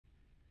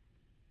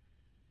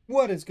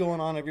What is going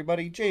on,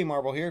 everybody? J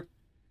Marble here,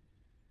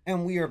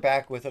 and we are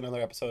back with another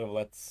episode of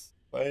Let's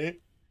Play.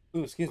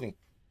 Ooh, excuse me.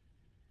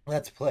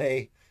 Let's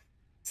Play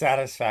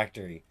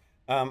Satisfactory.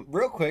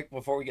 Real quick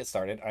before we get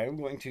started, I am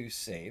going to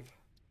save.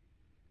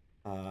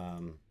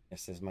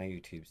 This is my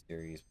YouTube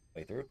series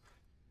playthrough.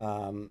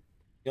 Um,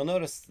 you'll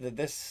notice that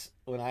this,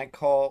 when I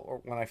call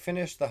or when I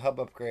finish the hub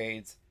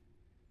upgrades,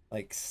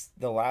 like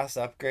the last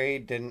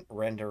upgrade didn't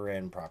render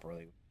in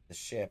properly with the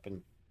ship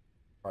and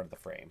part of the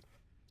frame.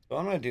 So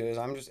what I'm going to do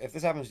is if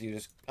this happens to you,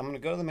 I'm going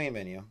to go to the main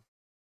menu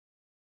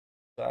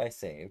that I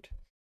saved.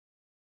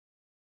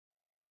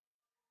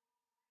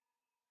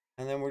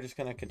 And then we're just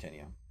going to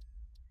continue.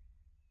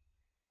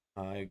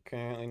 I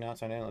currently not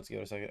signed in. Let's give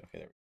it a second. Okay,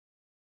 there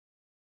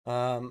we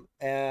go.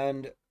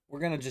 And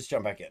we're going to just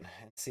jump back in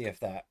and see if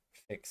that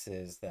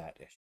fixes that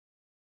issue.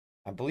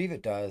 I believe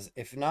it does.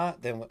 If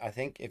not, then I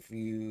think if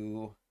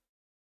you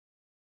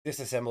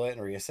disassemble it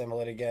and reassemble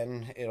it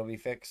again, it'll be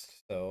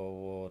fixed. So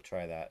we'll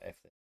try that.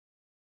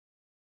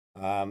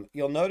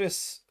 You'll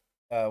notice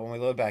when we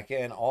load back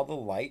in, all the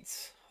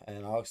lights,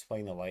 and I'll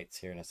explain the lights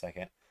here in a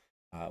second,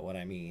 what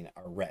I mean,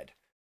 are red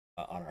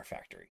on our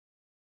factory.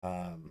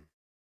 On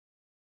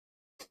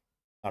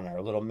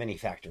our little mini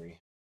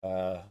factory.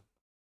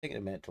 Taking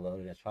a minute to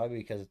load it. It's probably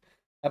because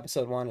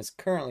episode 1 is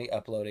currently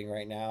uploading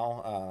right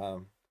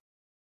now.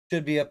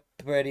 Should be up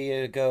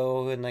ready to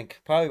go and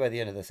like probably by the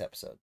end of this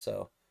episode.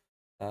 So,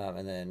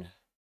 and then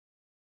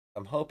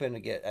I'm hoping to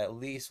get at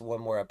least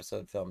one more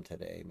episode filmed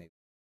today, maybe.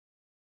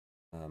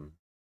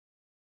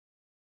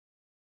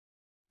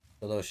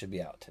 So those should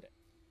be out today.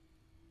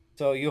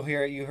 So you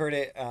heard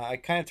it. I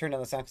kind of turned on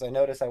the sound because I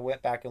noticed I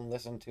went back and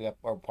listened to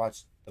or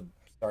watched the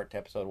start to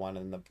episode 1,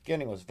 and the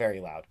beginning was very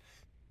loud.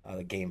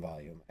 The game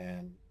volume,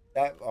 and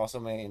that also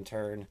may in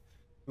turn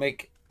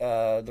make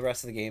the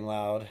rest of the game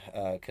loud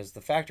because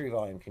the factory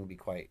noise can be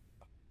quite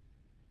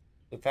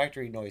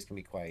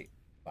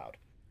loud.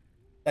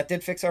 That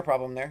did fix our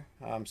problem there.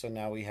 So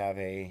now we have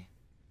a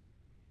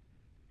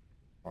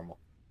normal.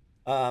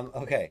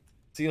 Okay,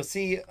 so you'll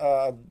see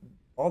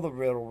all the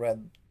little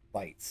red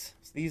lights.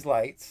 So these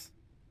lights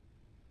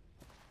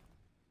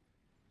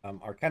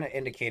are kind of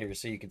indicators,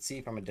 so you can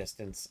see from a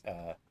distance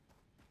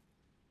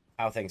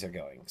how things are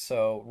going.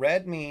 So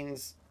red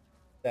means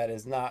that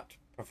is not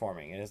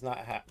performing. It is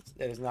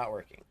not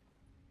working.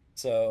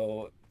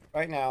 So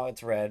right now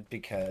it's red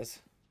because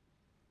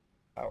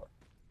power.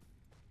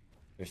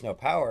 There's no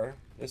power.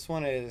 This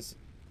one is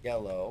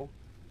yellow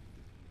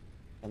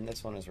and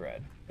this one is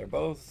red. They're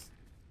both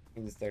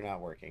means they're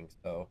not working.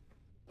 So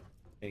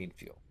they need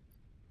fuel.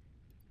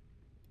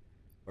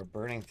 We're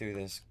burning through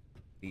this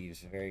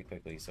leaves very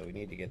quickly, so we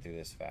need to get through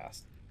this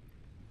fast.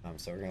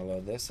 So we're gonna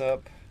load this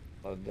up,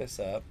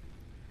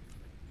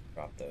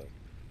 drop those,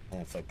 and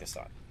then flick this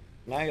on.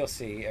 Now you'll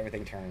see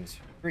everything turns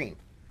green.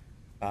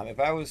 If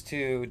I was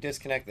to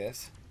disconnect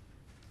this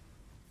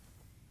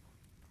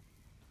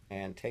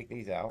and take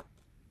these out,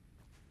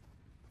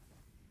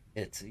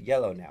 it's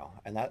yellow now,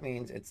 and that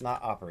means it's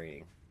not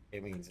operating.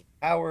 It means it's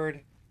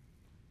powered,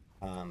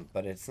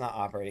 but it's not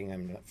operating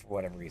them for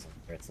whatever reason.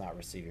 Or it's not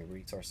receiving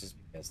resources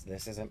because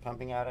this isn't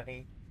pumping out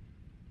any.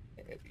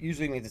 It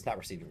usually means it's not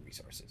receiving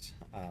resources.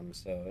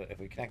 So if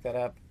we connect that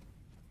up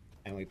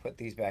and we put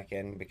these back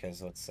in,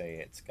 because let's say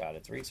it's got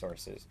its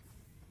resources,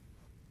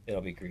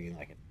 it'll be green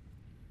like it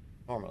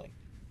normally.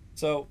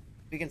 So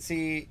we can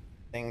see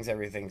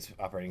everything's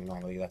operating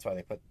normally. That's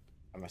why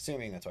I'm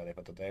assuming that's why they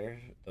put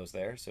those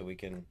there, so we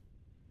can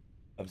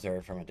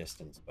observe from a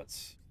distance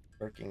what's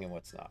working and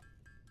what's not.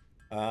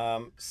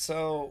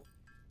 So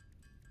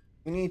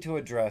we need to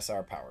address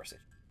our power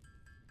situation.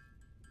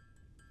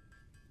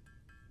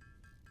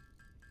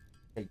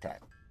 Take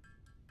time.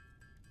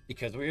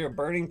 Because we are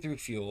burning through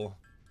fuel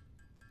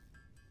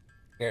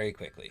very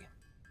quickly.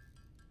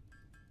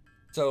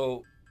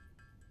 So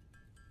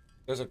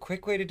there's a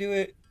quick way to do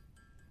it,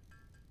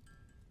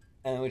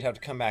 and then we'd have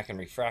to come back and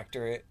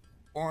refractor it,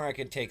 or I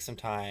could take some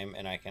time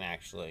and I can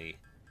actually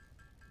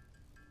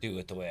do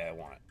it the way I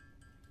want it.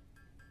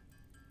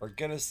 We're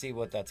gonna see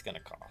what that's gonna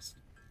cost.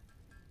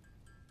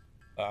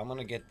 I'm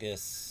gonna get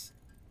this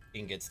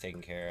ingots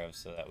taken care of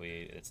so that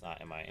it's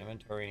not in my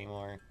inventory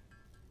anymore.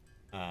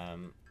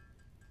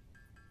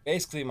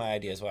 Basically my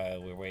idea is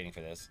while we're waiting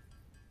for this,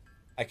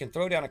 I can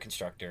throw down a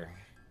constructor.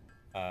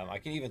 I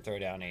can even throw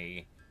down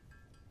I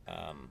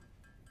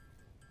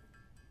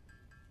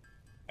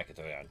could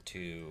throw down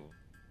 2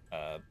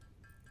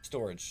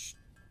 storage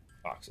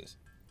boxes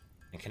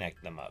and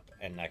connect them up,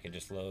 and I could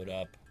just load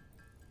up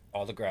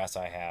all the grass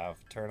I have,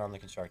 turn on the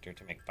constructor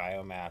to make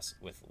biomass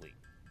with leaves,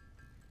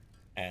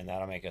 and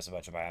that'll make us a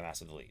bunch of biomass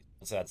with leaves.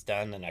 Once that's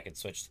done, then I could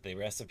switch the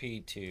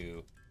recipe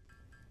to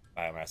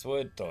biomass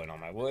wood, throw in all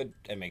my wood,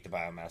 and make the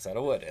biomass out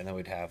of wood, and then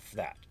we'd have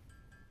that.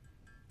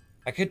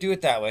 I could do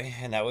it that way,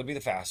 and that would be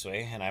the fast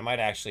way, and I might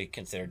actually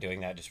consider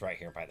doing that just right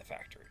here by the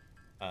factory,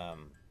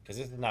 because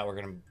this is not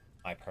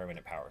my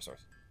permanent power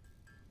source.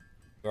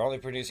 We're only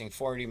producing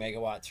 40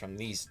 megawatts from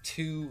these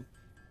 2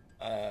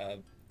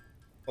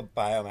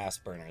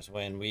 biomass burners.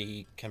 When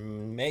we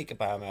can make a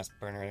biomass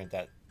burner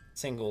that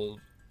single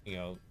you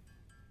know,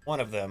 one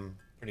of them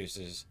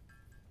produces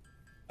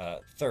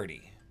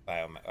 30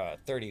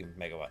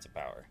 megawatts of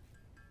power.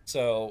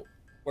 So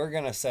we're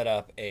gonna set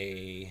up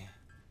a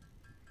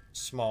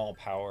small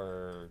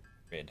power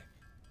grid.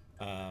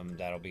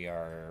 That'll be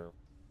our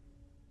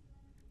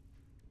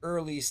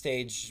early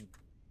stage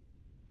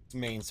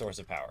main source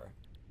of power.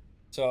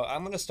 So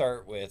I'm going to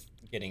start with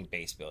getting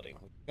base building.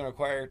 We're going to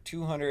require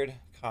 200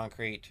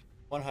 concrete,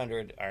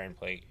 100 iron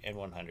plate, and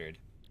 100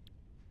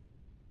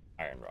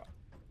 iron rod.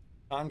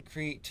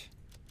 Concrete,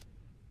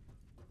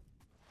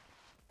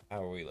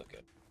 how are we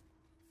looking?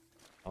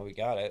 Oh, we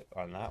got it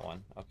on that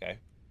one. Okay.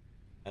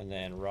 And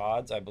then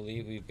rods, I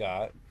believe we've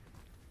got.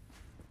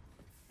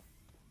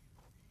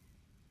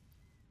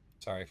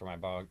 Sorry for my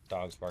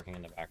dogs barking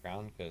in the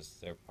background because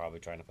they're probably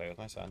trying to play with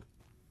my son.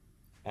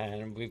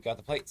 And we've got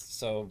the plates,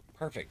 so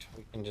perfect.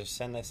 We can just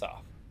send this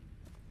off.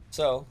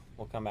 So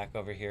we'll come back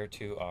over here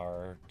to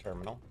our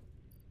terminal,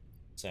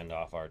 send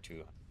off our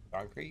 200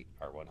 concrete,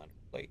 our 100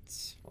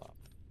 plates,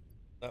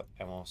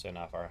 and we'll send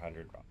off our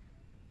 100 rock.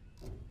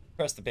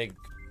 Press the big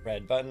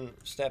red button,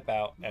 step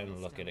out,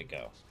 and look at it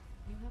go.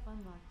 You have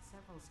unlocked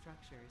several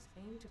structures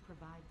aimed to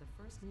provide the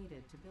first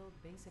needed to build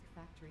basic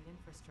factory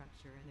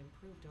infrastructure and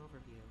improved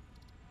overview.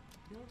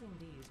 Building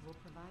these will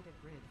provide a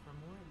grid for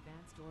more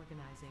advanced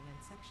organizing and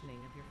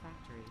sectioning of your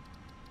factory.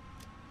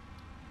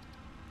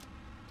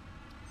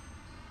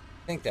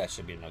 I think that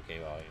should be an okay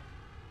volume.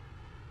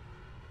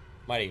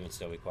 Might even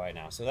still be quiet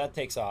now. So that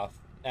takes off.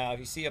 Now, if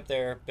you see up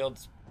there, build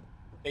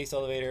base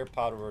elevator,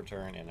 pod will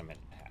return in a minute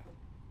and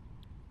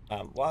a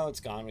half. While it's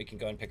gone, we can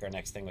go and pick our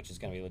next thing, which is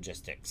going to be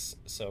logistics.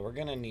 So we're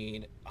going to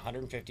need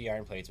 150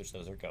 iron plates, which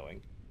those are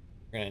going.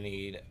 We're going to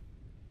need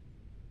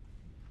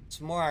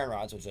some more iron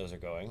rods, which those are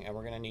going. And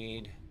we're going to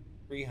need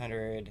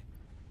 300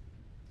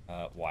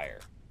 wire.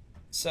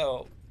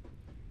 So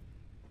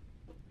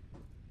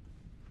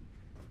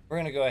we're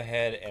going to go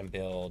ahead and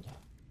build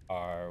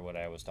our, what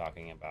I was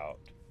talking about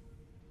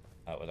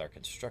with our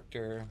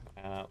constructor.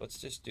 Let's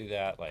just do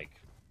that like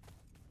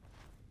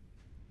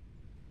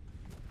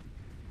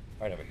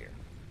right over here.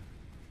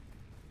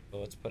 So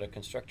let's put a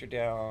constructor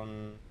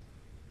down.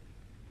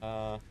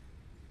 Let's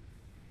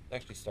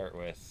actually start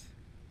with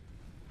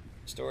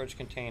storage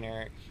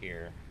container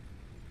here.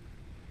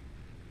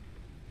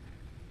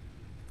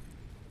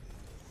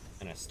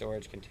 And a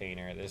storage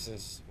container. This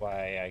is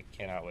why I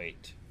cannot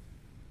wait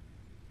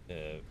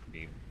to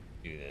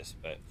do this.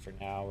 But for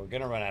now, we're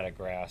going to run out of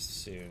grass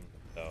soon.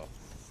 So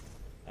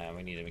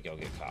we need to go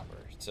get copper.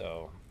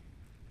 So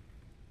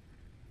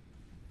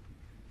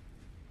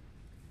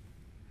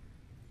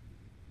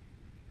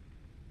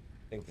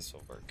I think this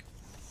will work.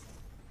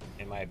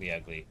 It might be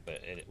ugly, but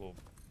it will.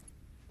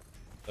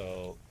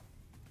 So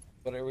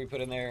whatever we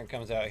put in there, it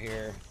comes out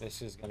here.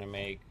 This is going to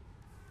make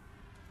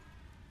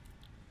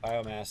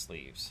biomass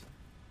leaves.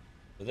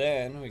 So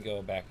then we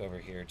go back over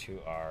here to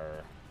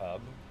our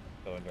hub,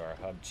 go into our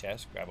hub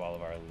chest, grab all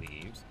of our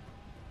leaves,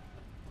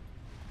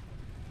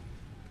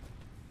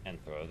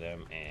 and throw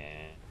them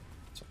in.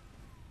 So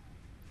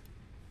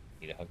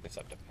need to hook this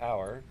up to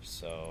power,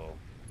 so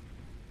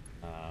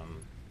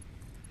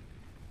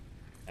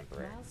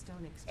temporary.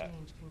 Milestone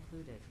exchange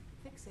concluded.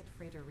 Fix-it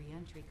freighter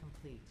re-entry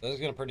complete. So this is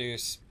going to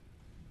produce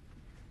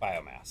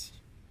biomass.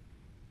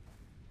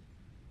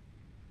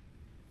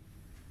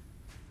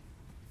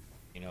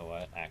 You know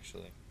what,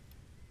 actually?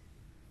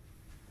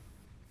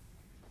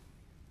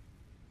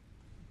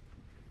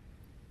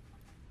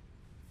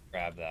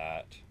 Grab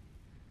that.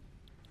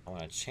 I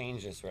want to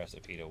change this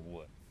recipe to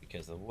wood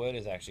because the wood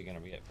is actually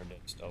going to get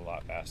produced a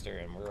lot faster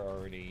and we're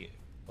already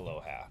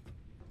below half.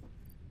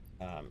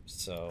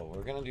 So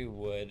we're going to do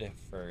wood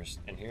first,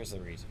 and here's the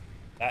reason.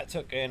 That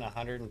took in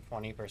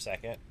 120 per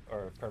second,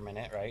 or per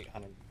minute, right?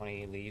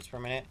 120 leaves per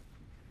minute.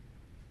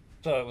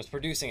 So it was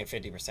producing at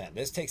 50%.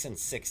 This takes in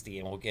 60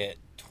 and we'll get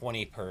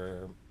 300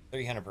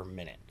 per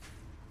minute.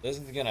 This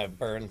is going to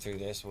burn through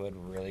this wood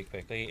really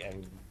quickly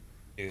and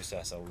produce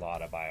us a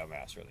lot of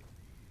biomass really.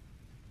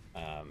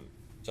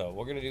 So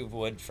we're going to do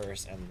wood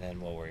first and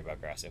then we'll worry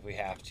about grass. If we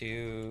have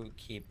to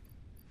keep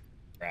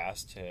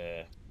grass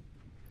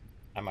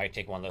I might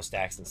take one of those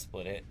stacks and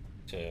split it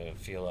to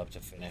fuel up to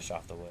finish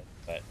off the wood.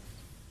 But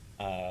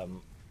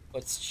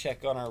let's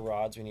check on our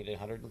rods. We need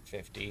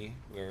 150.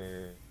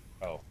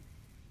 Oh,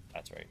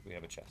 that's right. We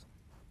have a chest.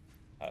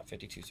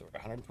 52, so we're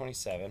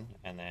 127,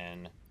 and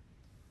then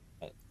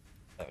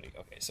 70.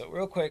 Okay, so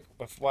real quick,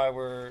 while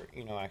we're,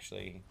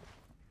 actually,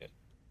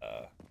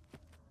 let's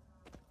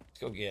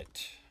go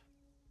get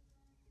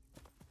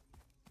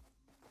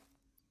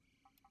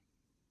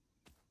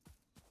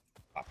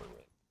copper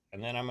wood.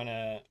 And then I'm going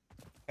to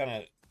kind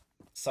of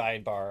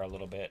sidebar a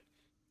little bit.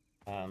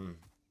 I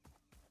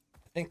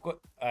think what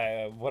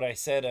I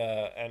said,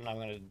 and I'm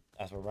going to,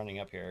 as we're running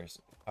up here,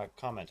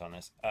 comment on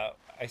this.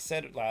 I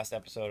said last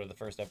episode, or the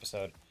first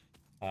episode,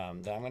 that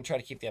I'm going to try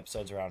to keep the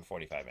episodes around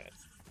 45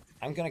 minutes.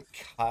 I'm going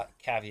to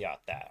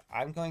caveat that.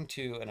 I'm going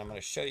to, and I'm going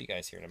to show you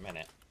guys here in a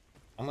minute,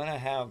 I'm going to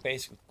have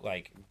basic,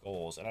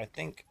 goals, and I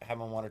think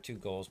having 1 or 2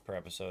 goals per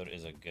episode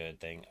is a good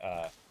thing.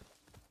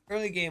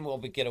 early game we'll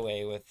get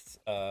away with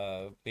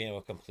being able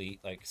to complete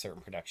like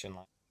certain production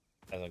line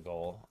as a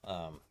goal,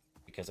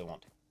 because it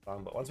won't take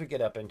long. But once we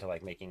get up into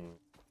like making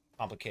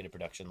complicated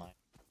production line,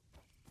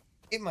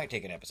 it might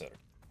take an episode,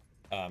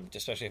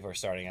 especially if we're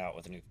starting out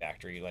with a new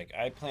factory. Like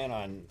I plan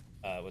on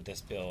with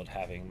this build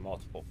having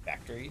multiple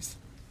factories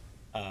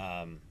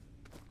um,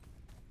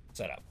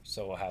 set up.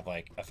 So we'll have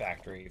like a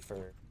factory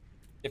for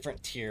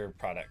different tier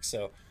products.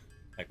 So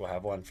like we'll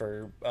have one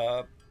for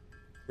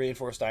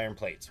reinforced iron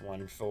plates,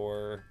 one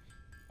for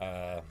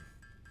uh,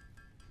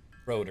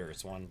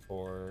 rotors, one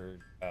for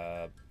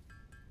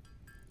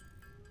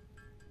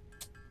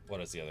what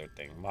is the other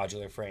thing?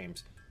 Modular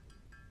frames,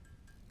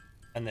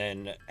 and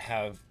then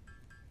have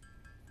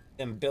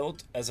them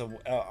built as a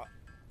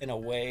in a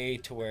way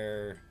to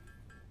where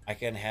I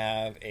can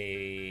have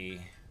a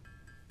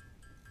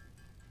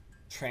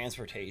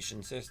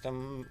transportation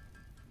system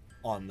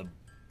on the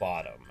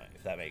bottom,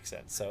 if that makes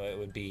sense. So it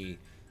would be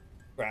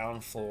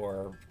ground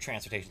floor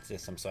transportation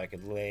system, so I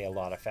could lay a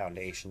lot of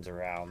foundations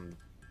around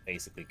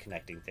basically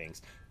connecting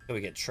things. So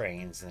we get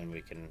trains, and then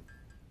we can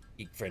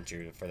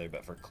venture further.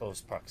 But for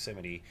close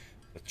proximity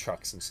with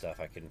trucks and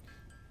stuff, I can.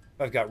 If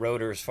I've got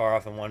rotors far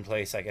off in one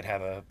place, I could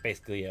have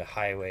basically a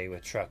highway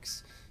with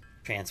trucks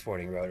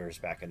transporting rotors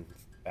back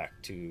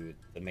to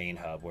the main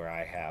hub where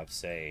I have,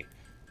 say,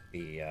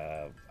 the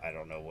I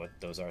don't know what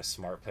those are,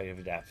 smart plate of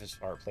adaptive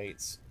smart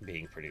plates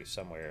being produced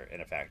somewhere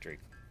in a factory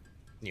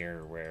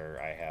near where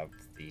I have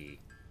the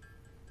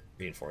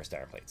reinforced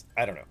iron plates.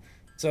 I don't know.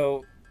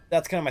 So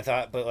that's kind of my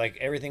thought, but like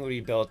everything would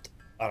be built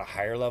on a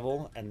higher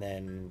level, and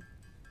then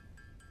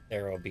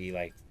there will be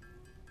like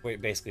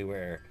basically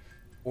where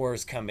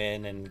ores come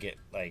in and get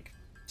like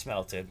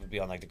smelted would be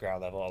on like the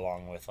ground level,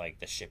 along with like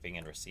the shipping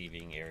and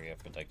receiving area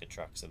for like the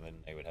trucks, and then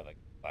they would have like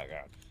flat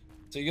ground.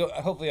 So you'll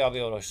hopefully I'll be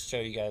able to show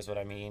you guys what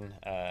I mean.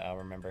 I'll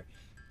remember.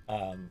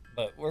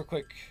 But real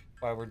quick,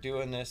 while we're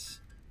doing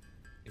this,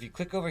 if you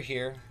click over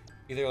here,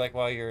 either like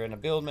while you're in a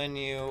build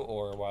menu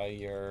or while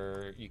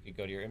you could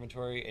go to your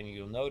inventory, and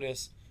you'll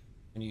notice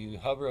when you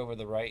hover over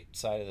the right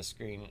side of the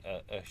screen,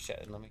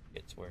 let me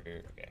get to where you're,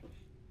 okay.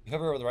 You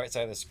hover over the right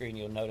side of the screen,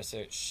 you'll notice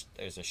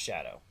there's a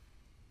shadow.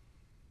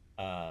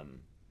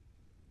 When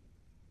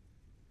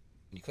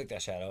you click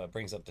that shadow, it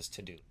brings up this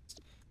to-do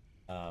list.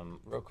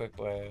 Real quick,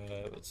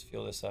 let's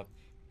fill this up.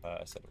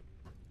 Set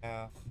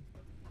half.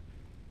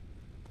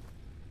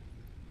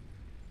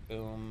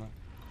 Boom.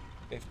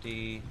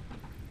 50.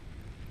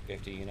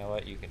 50. You know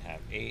what? You can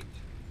have 8.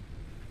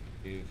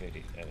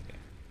 250. Okay.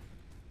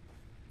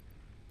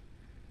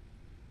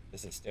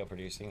 This is still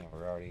producing, and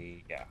we're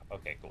already, yeah.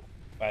 Okay, cool.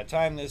 By the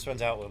time this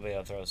runs out, we'll be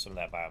able to throw some of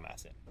that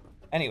biomass in.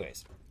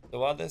 Anyways, so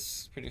while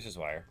this produces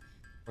wire,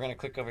 we're going to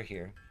click over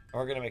here, and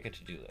we're going to make a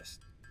to-do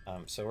list.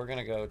 So we're going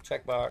to go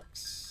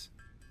checkbox.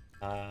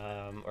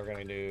 We're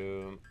going to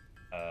do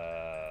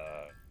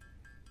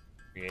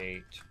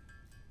create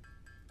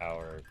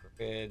power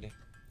grid,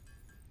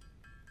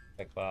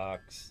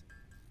 checkbox,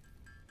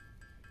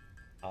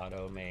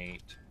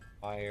 automate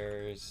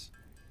wires,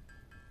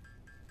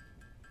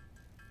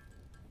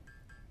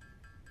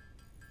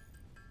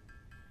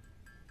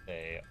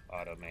 say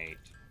automate.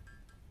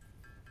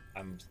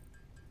 I'm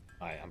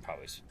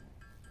probably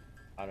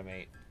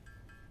automate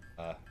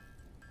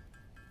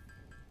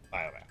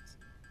biomass.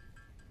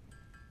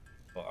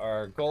 Well,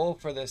 our goal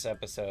for this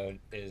episode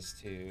is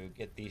to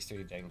get these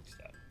 3 things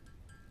done: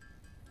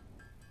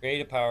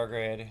 create a power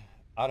grid,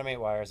 automate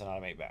wires, and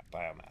automate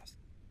biomass.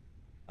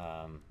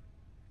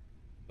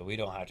 But we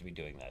don't have to be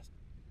doing this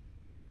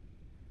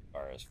as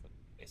far as for the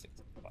basic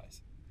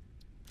supplies.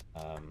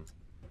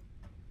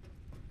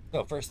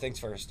 So first things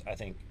first, I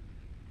think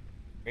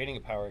creating a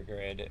power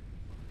grid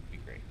would be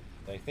great.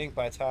 I think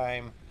by the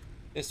time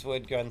this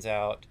wood guns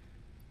out,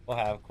 we'll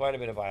have quite a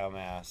bit of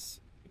biomass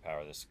to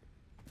power this grid.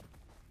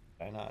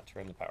 Did I not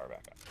turn the power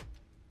back on?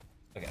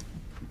 Okay.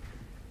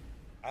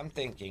 I'm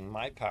thinking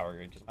my power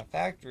grid, because my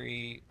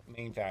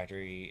main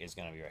factory is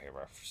going to be right here.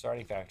 Our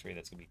starting factory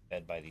that's going to be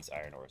fed by these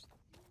iron ores.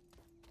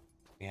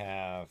 We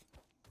have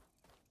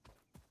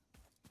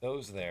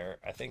those there.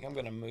 I think I'm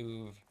going to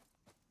move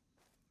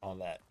all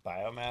that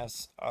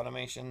biomass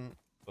automation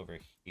over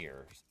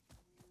here.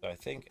 So I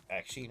think,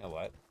 actually, you know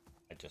what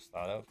I just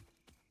thought of?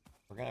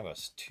 We're going to have a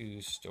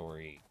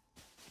 2-story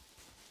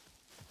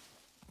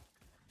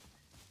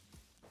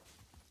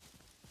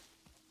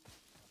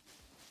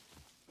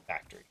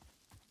factory.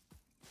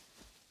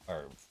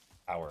 Or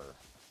our,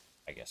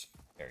 I guess,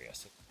 area.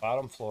 So the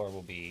bottom floor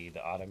will be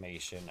the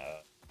automation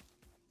of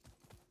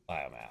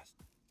biomass.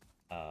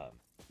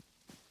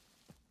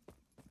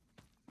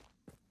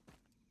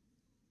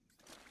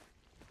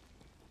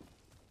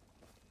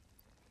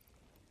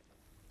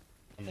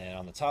 And then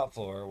on the top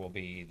floor will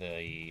be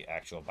the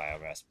actual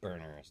biomass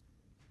burners.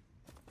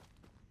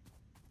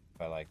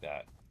 I like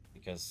that,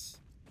 because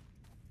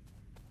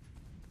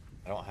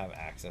I don't have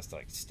access to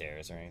like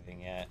stairs or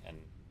anything yet, and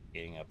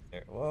getting up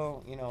there.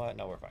 Well, you know what?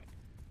 No, we're fine.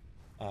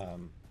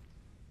 I'm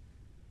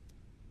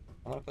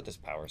gonna put this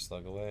power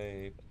slug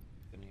away.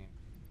 In here.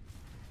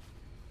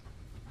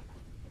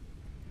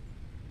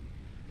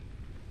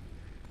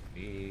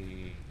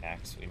 We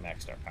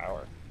maxed our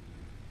power.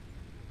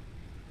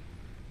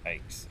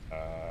 Yikes.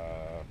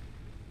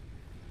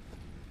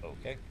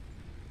 Okay.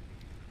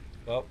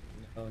 Well,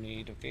 no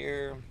need to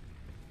fear.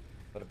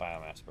 Put a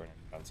biomass burner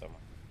on somewhere.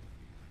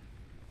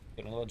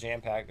 Getting a little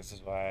jam packed. This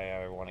is why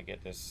I want to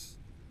get this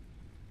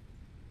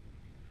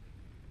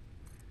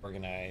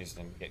organized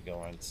and get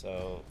going.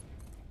 So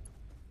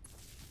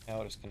now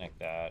I'll just connect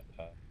that.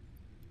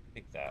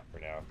 Take that for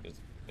now because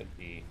it could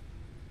be.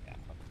 Yeah.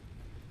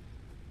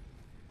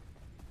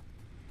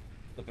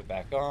 Flip it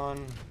back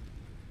on.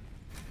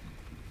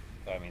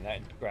 So, I mean,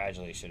 that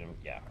gradually should have.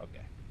 Yeah.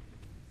 Okay.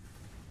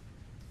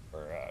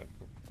 Or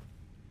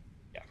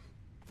yeah,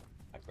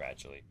 not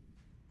gradually.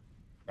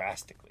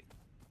 Drastically.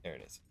 There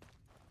it is.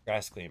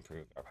 Drastically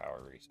improved our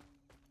power resource.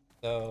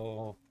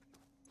 So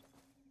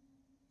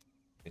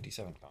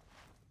 57 comp.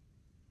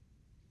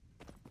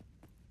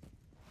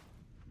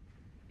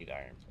 Need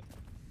iron.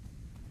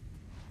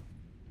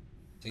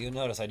 So you'll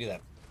notice I do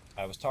that.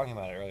 I was talking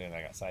about it earlier and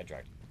I got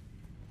sidetracked.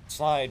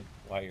 Slide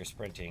while you're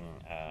sprinting.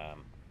 I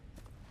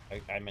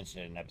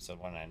mentioned it in episode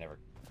 1 and I never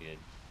did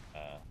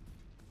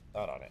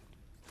thought on it.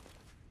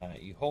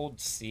 You hold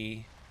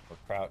C or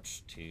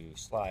crouch to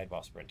slide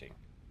while sprinting.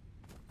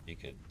 You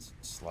could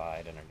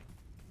slide underneath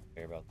the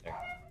conveyor belt there.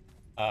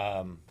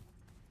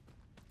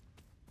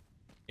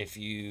 If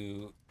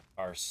you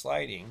are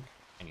sliding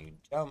and you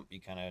jump, you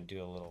kind of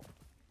do a little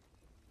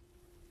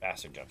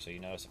faster jump. So you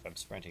notice if I'm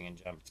sprinting and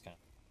jump, it's kind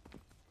of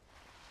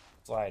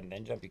slide and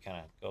then jump. You kind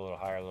of go a little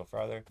higher, a little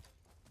farther.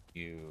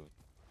 You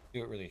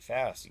do it really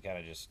fast, you kind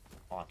of just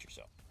launch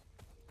yourself.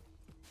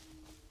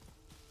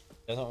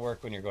 Doesn't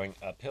work when you're going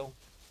uphill.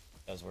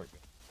 It does work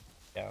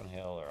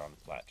downhill or on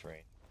flat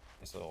terrain.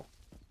 It's a little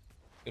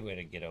good way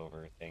to get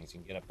over things. You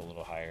can get up a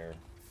little higher.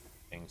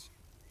 Things.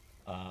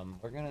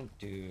 We're gonna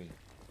do,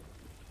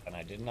 and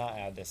I did not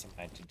add this in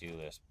my to-do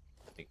list.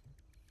 Take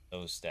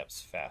those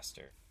steps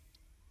faster.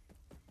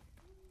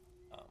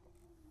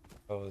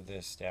 Go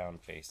this down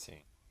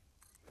facing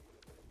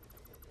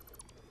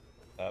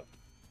up,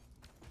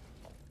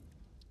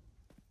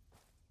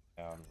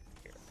 down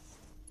here.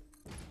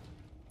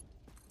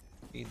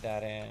 Feed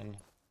that in.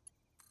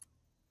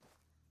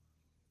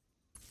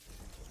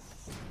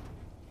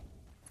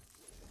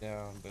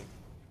 Down, but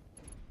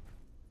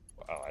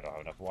wow, I don't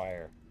have enough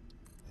wire.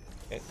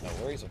 Okay, no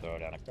worries, I'll throw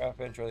down a craft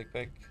bench really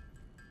quick.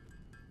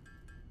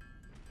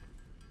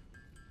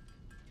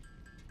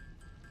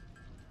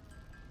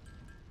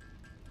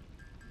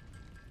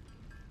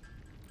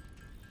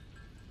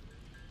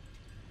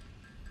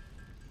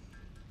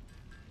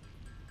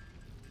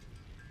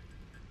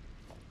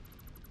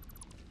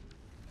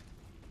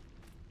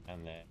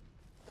 And then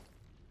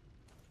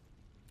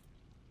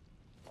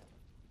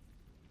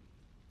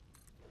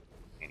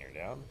clean her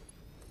down.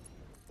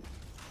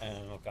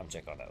 And we'll come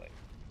check on that later.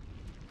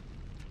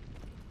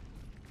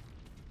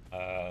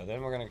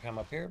 Then we're gonna come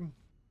up here.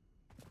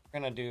 We're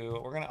gonna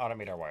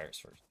automate our wires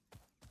first.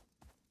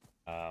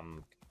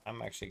 I'm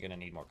actually gonna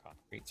need more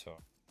concrete, so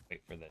I'll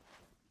wait for the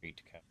concrete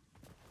to come.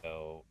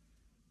 So,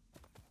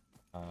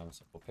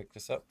 so we'll pick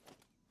this up,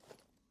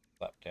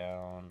 flap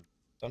down.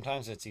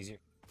 Sometimes it's easier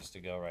just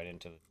to go right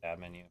into the tab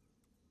menu.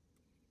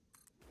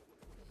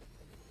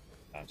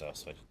 Sometimes I'll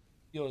switch.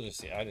 You'll just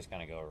see. I just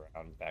kind of go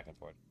around back and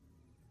forth.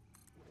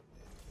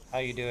 How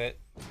you do it?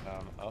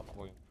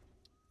 We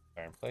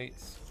iron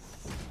plates.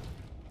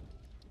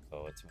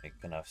 So let's make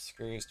enough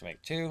screws to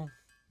make 2.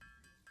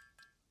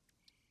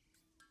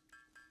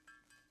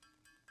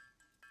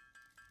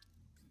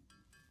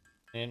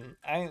 And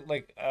I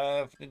like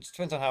it just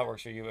depends on how it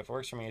works for you. If it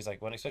works for me, is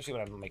like especially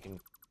when I'm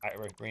making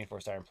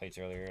reinforced iron plates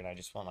earlier, and I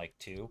just want like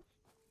 2.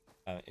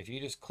 If you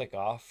just click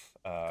off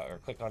or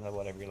click on the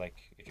whatever you like,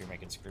 if you're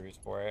making screws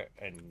for it,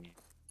 and you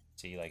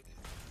see like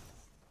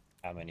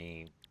how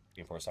many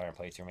reinforced iron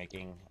plates you're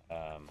making.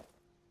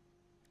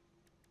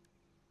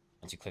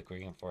 Once you click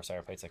reinforced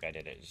iron plates like I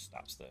did, it just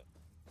stops the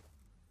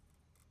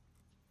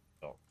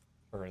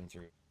burn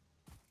through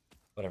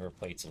whatever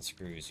plates and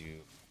screws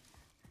you,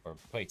 or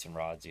plates and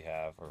rods you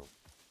have, or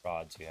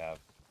rods you have.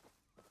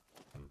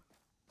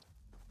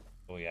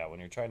 So yeah, when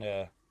you're trying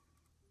to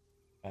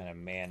kind of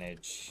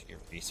manage your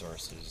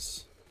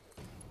resources,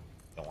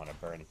 you don't want to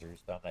burn through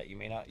stuff that you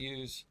may not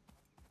use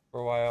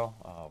for a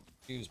while.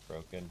 Fuse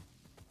broken.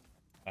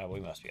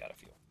 We must be out of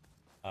fuel.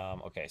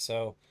 Okay,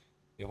 so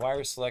the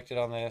wire is selected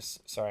on this.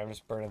 Sorry, I'm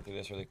just burning through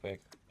this really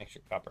quick. Make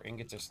sure copper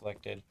ingots are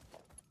selected.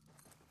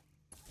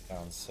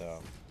 Found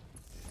some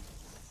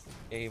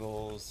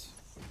cables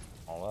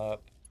all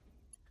up.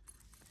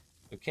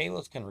 The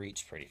cables can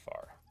reach pretty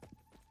far.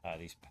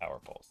 These power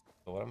poles.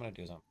 So what I'm going to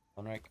do is I'm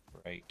one right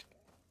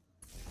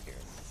here.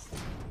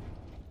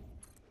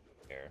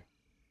 Here.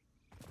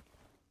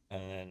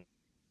 And then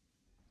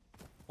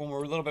when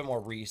we're a little bit more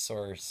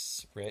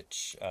resource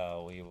rich,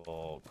 we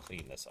will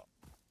clean this up.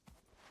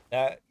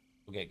 That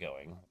will get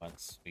going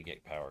once we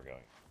get power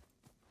going.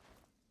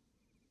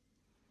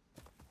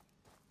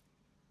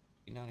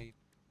 You know, yeah.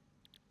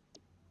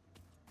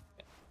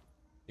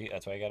 See,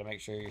 that's why you got to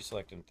make sure you're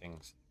selecting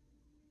things.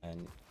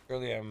 And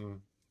surely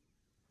I'm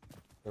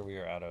Where we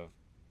are out of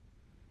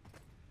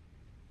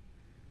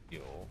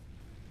fuel.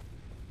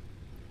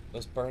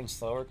 Those burn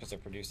slower because they're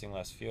producing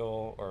less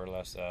fuel or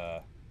less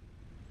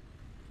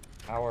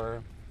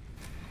power.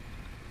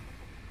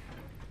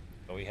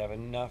 But we have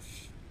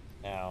enough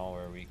now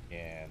where we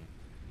can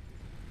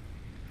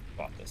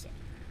swap this up.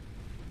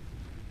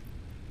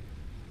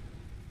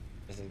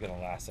 This is going to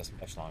last us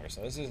much longer.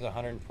 So this is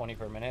 120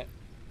 per minute,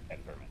 10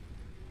 per minute.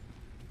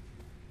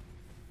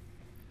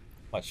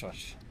 Much.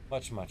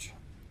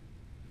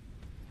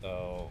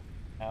 So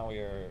now we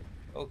are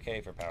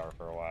okay for power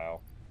for a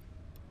while.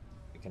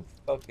 We can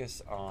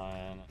focus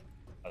on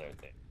other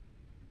things.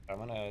 I'm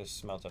going to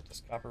smelt up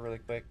this copper really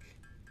quick.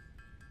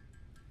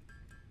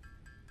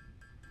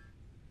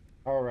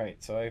 All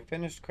right, so I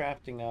finished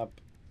crafting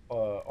up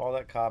all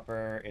that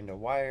copper into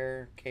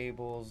wire,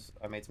 cables.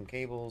 I made some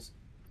cables,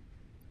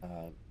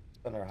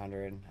 under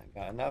 100. I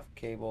got enough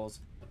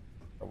cables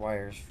or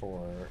wires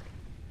for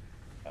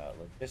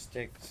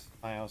logistics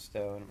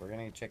milestone. We're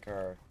gonna check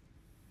our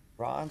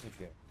rods. Which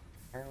we have.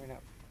 Why are we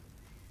not?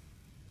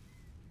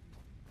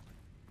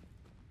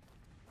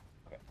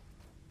 Okay,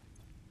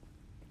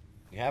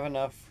 we have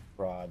enough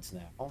rods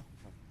now.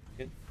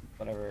 Get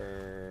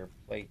whatever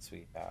plates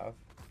we have.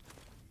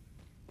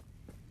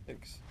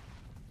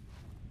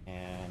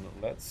 And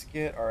let's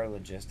get our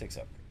logistics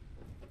up.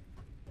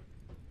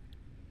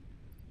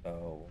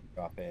 So we'll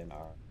drop in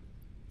our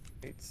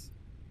plates,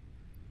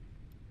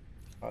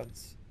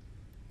 rods,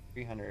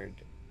 300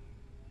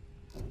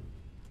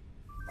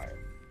 fire.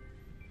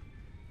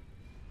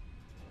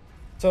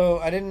 So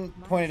I didn't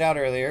point it out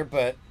earlier,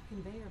 but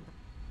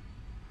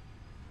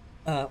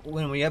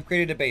when we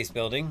upgraded a base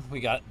building, we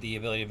got the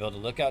ability to build a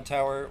lookout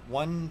tower,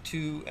 1,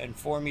 2, and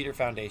 4 meter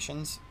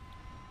foundations,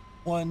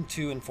 1,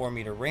 2, and 4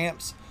 meter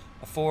ramps,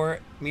 a 4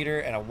 meter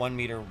and a 1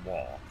 meter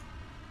wall,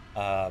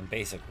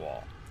 basic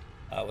wall.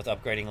 With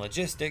upgrading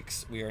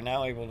logistics, we are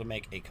now able to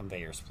make a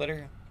conveyor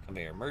splitter, a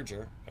conveyor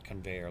merger, a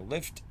conveyor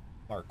lift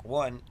Mark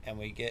 1, and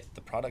we get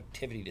the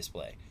productivity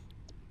display.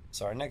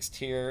 So our next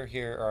tier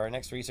here, or our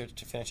next research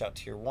to finish out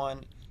tier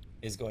 1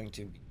 is going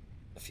to be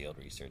the field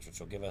research, which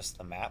will give us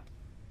the map.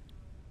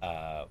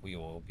 We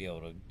will be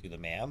able to do the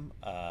MAM,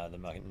 the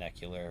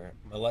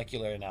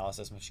molecular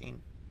analysis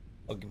machine.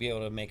 We'll be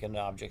able to make an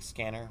object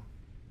scanner.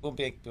 We'll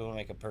be able to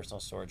make a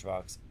personal storage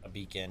box, a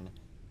beacon,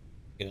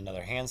 get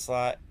another hand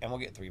slot, and we'll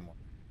get 3 more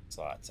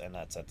slots. And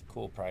that's at the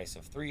cool price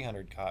of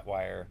 300 cot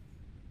wire,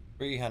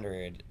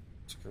 300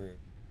 screw,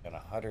 and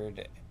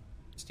 100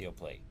 steel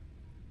plate.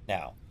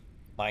 Now,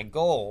 my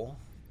goal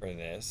for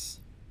this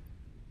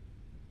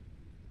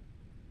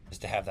is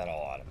to have that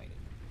all automated.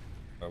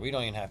 Or we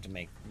don't have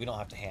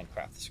to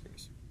handcraft the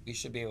screws. We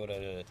should be able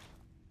to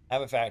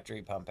have a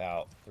factory pump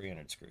out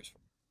 300 screws.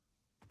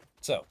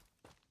 So,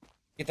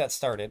 get that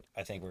started,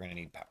 I think we're going to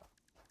need power.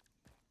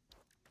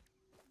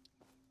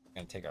 We're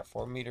going to take our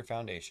 4 meter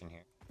foundation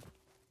here.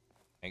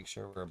 Make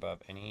sure we're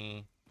above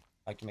any...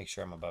 I like to make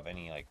sure I'm above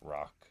any, like,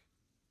 rock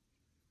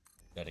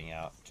jutting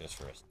out just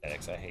for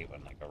aesthetics. I hate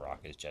when, like, a rock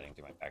is jutting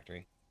through my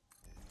factory.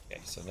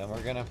 Okay, so then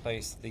we're going to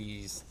place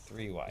these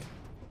 3 wide.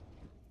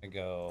 I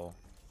go...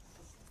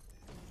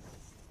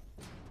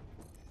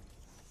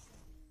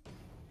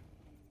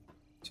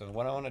 So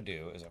what I want to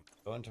do is I'm going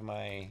to go into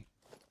my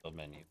build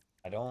menu.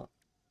 And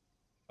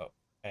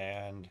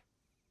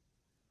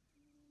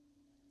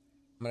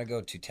I'm going to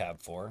go to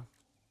tab 4,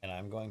 and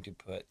I'm going to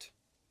put,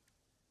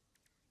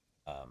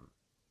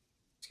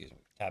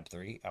 tab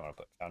 3. I'm going to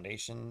put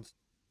foundations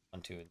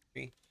 1, 2, and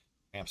 3.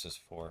 Ramps is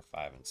 4,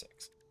 5, and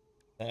 6.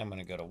 Then I'm going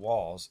to go to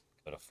walls,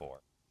 go to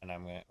 4, and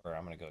I'm going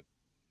to go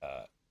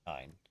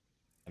 9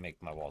 and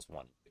make my walls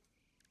 1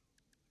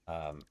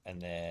 and 2.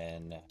 And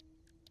then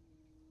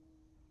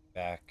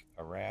back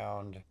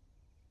around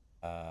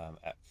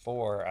at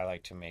 4, I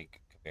like to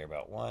make conveyor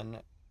belt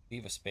 1,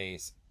 leave a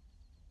space,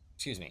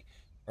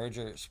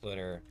 merger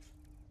splitter,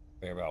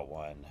 conveyor belt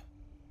 1,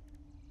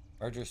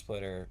 merger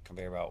splitter,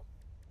 conveyor belt,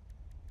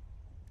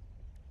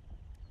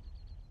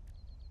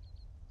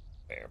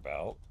 conveyor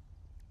belt,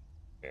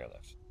 conveyor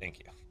lift. Thank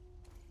you.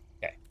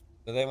 Okay,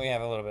 so then we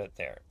have a little bit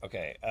there.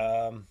 Okay,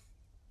 I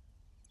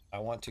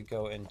want to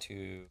go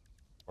into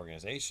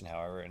organization,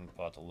 however, and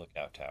pull out the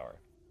lookout tower.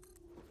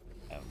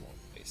 And we'll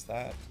place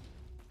that.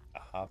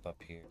 I'll hop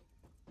up here,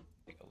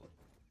 take a look.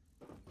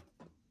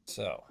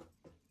 So,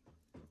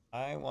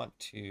 I want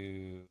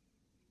to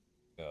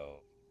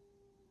go.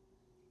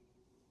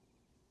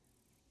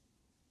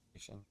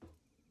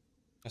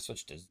 I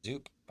switch to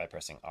Zoop by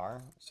pressing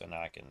R, so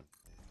now I can.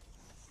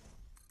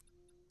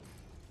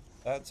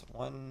 That's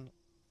 1,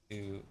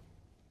 2,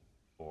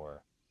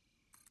 4,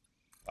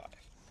 5.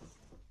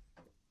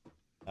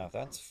 Now if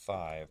that's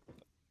 5,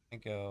 I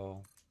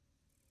go.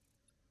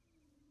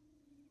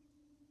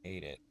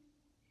 Hate it.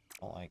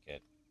 Don't like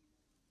it.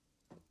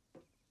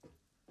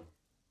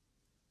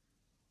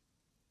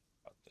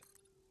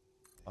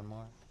 One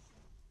more.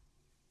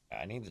 Yeah,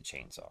 I need the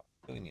chainsaw.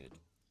 Really need it.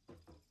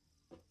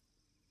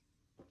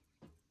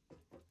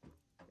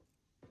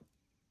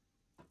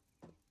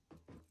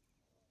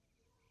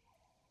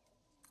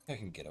 I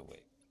can get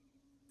away.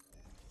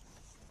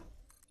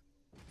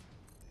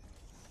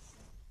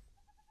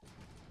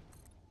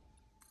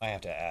 I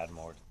have to add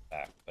more to the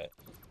back, but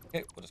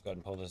okay, we'll just go ahead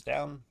and pull this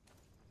down.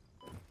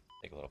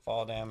 Take a little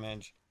fall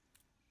damage.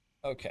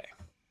 Okay,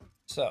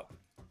 so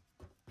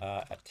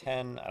at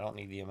 10, I don't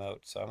need the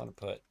emote, so I'm going to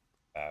put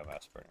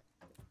biomass burner.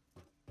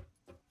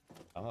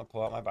 I'm going to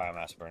pull out my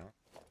biomass burner.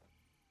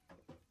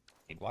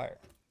 Need wire.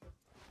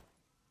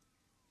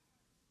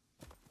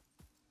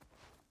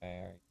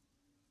 There.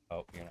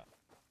 Oh, you're not.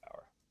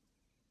 Power.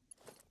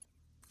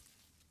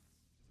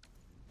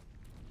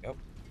 Yep.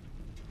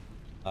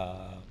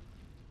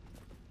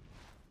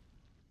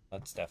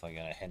 That's definitely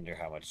going to hinder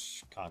how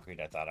much concrete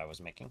I thought I was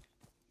making.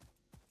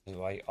 This is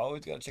why you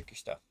always got to check your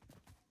stuff.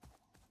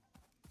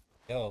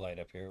 Yellow light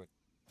up here.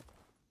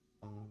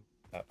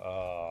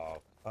 Oh,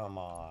 come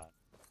on.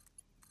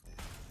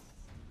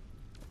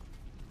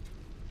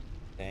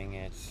 Dang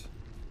it.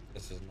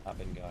 This has not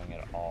been going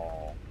at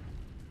all.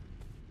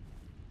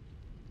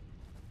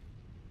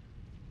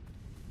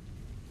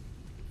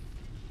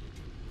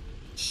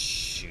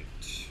 Shoot.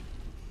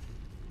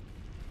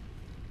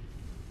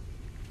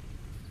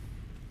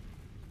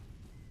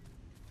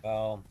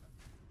 Well,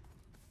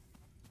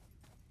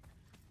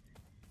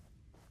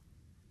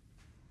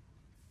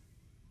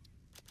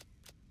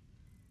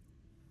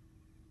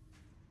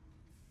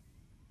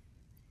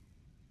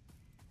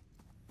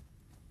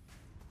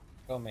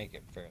 go make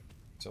it fair.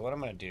 So what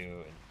I'm going to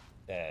do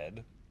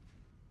instead,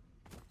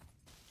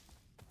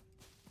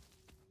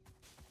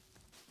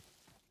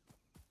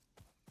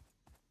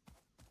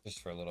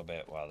 just for a little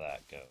bit while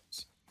that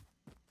goes,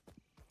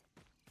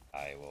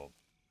 I will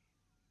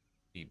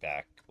be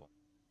back when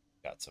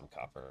we got some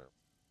copper.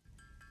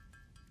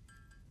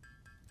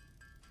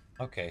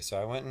 Okay,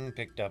 so I went and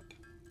picked up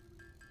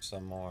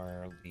some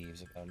more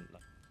leaves, about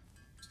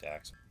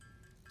stacks.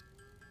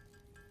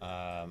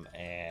 And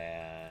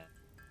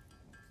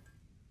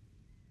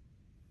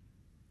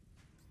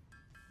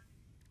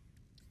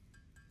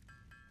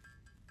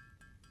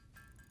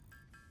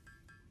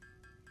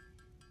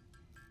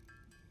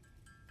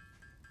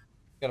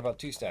got about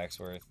 2 stacks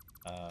worth.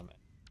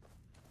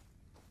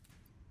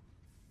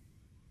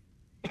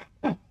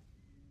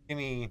 Give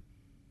me,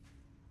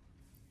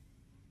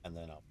 and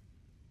then I'll.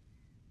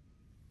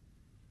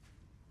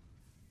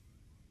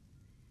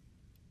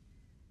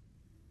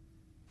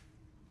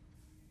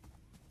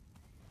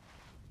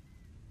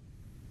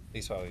 At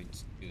least while we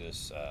do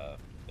this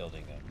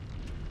building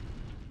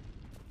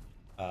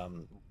up.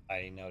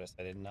 I noticed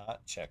I did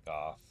not check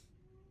off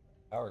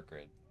power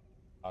grid,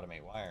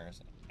 automate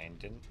wires, and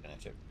didn't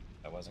finish it.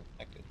 I wasn't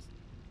connected.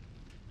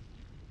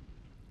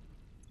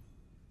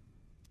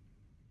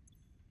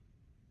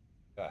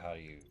 How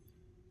do you?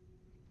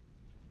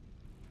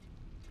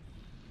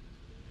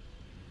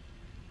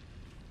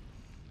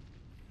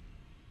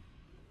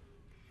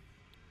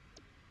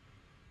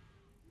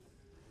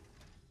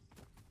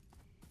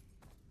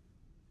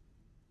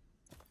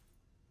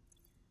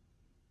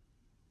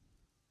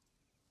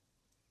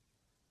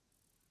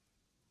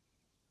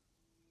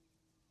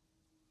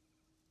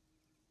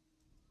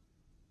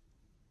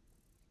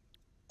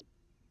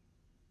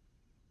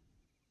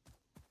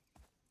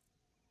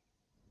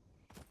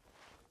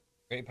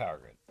 Great power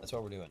grid. That's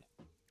what we're doing.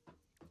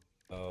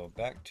 So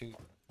back to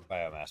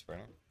biomass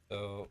burner.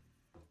 So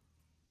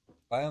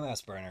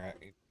biomass burner,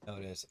 you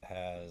notice,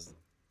 has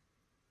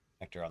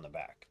a connector on the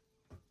back.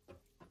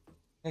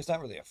 It's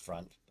not really a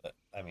front, but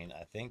I mean,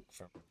 I think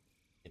from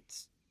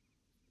it's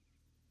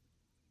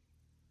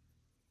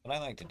what I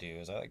like to do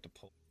is I like to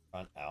pull the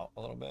front out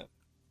a little bit.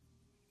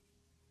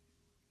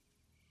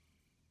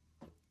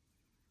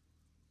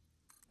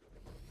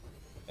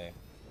 Okay.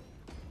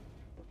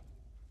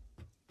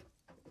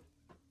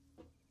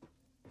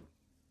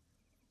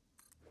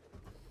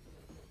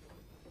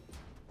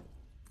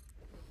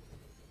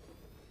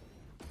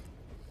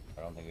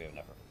 I don't think we have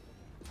enough.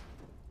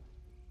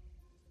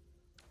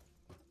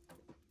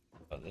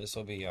 So this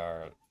will be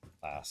our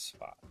last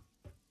spot.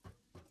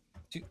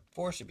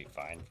 4 should be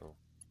fine for.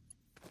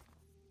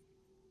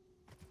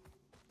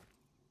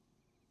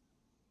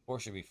 4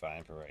 should be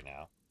fine for right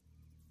now.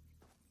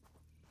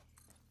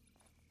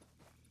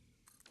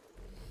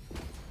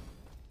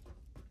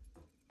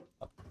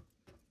 Up.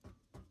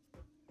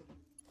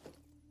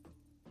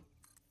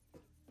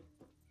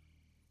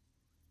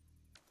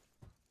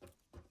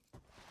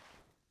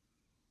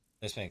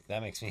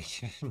 That makes me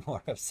even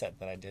more upset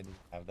that I didn't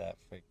have that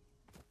freak.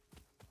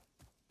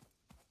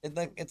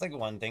 It's like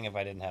one thing if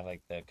I didn't have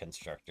like the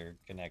constructor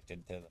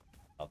connected to the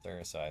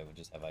smelter, so I would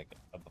just have like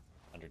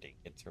 100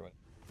 ingots or what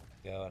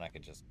go, and I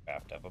could just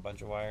craft up a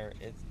bunch of wire.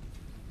 It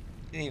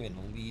didn't even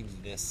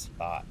leave this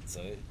spot,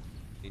 so it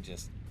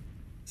just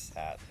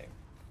sat there.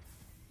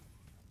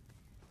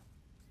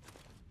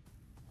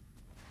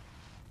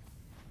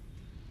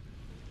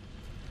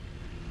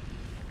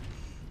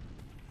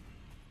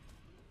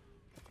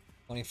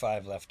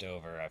 $25 left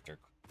over after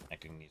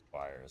connecting these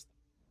wires.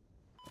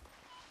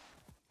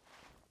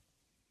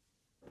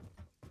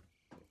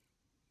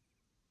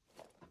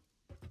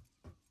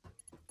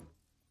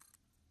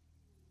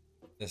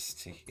 This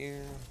to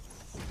here.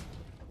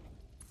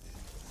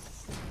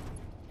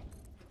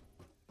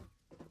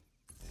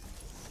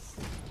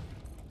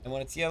 And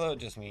when it's yellow, it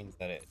just means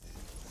that it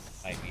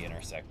might be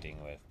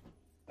intersecting with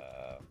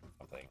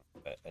something,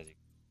 but as you,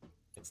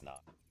 it's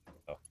not.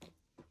 So,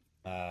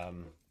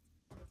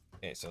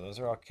 okay, so those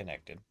are all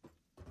connected.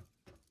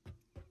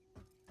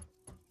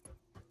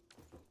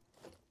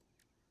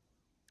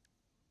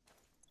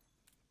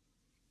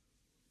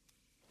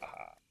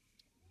 Aha.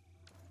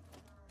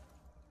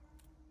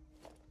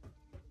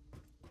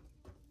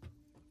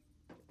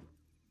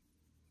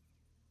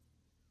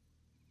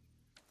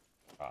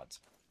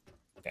 Rods.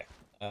 Okay.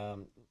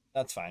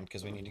 That's fine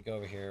because we need to go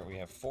over here. We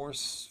have four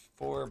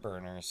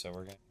burners, so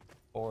we're gonna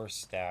 4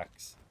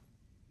 stacks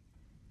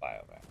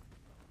biomass.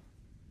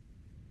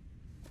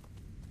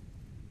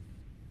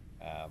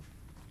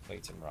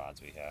 Plates and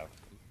rods we have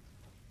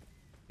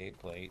 8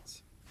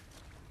 plates,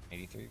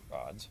 83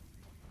 rods.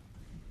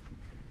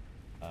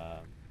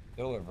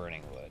 Still we're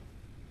burning wood.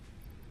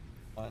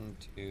 1,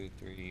 2,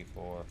 3,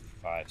 4,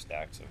 5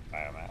 stacks of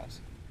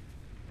biomass.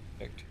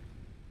 Perfect.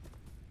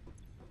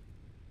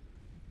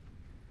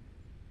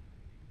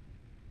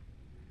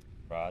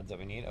 Rods that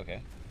we need.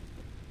 Okay.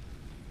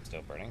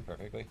 Still burning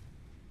perfectly.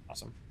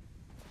 Awesome.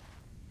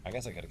 I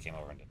guess I could have came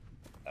over and did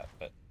that,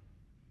 but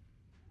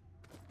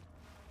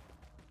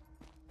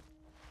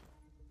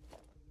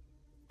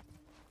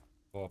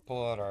we'll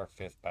pull out our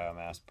 5th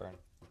biomass burn,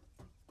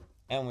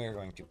 and we're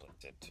going to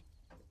place it.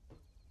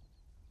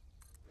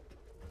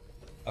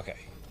 Okay,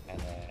 and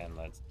then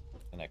let's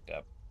connect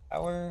up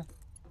power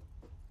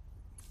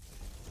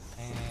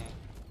and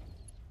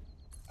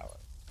power.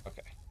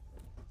 Okay,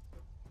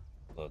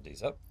 load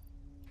these up.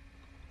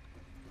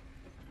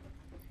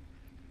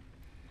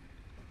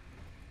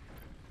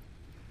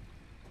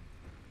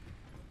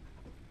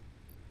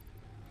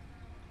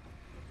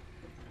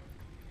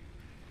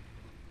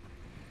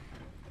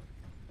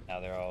 Now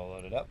they're all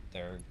loaded up.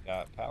 They're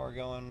got power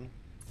going.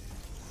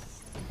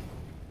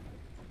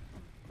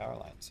 Power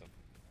line. So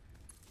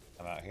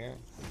come out here.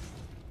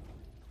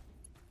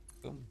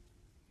 Boom.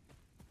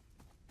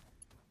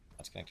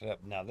 That's connected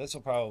up. Now this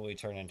will probably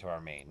turn into our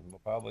main. We'll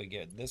probably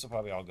get this will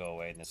probably all go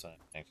away, and this one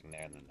connecting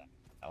there, and then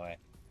that way.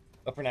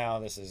 But for now,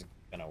 this is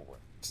gonna work.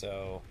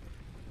 So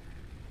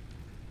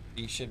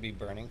these should be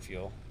burning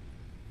fuel.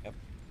 Yep.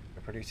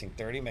 We're producing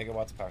 30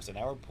 megawatts of power. So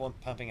now we're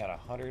pumping out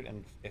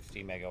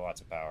 150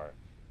 megawatts of power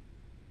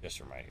just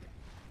from right here.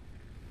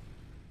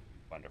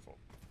 Wonderful.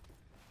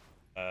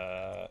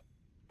 That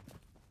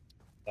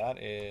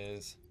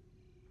is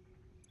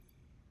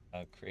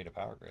create a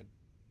power grid.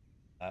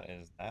 That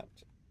is that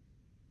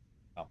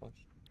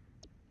accomplished.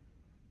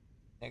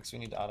 Next, we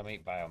need to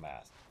automate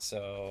biomass.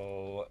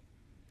 So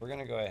we're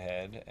gonna go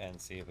ahead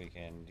and see if we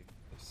can do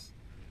this.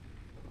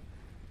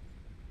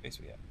 Space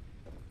we have.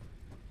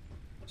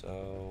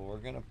 So we're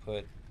gonna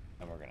put,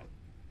 and we're gonna.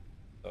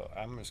 So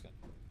I'm just gonna.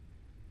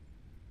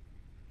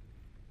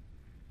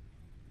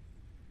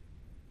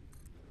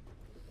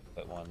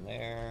 Put one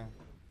there.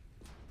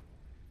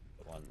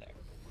 Put one there.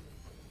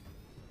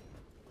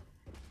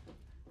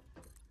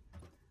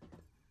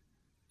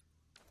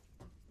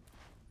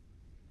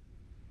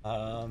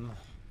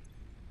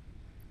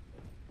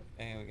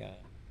 Okay, we got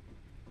it.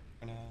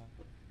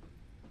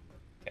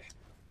 Okay.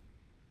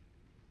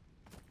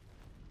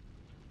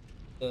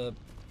 The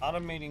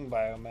automating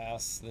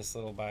biomass, this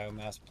little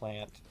biomass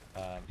plant,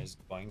 is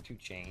going to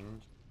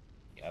change.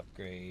 The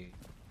upgrade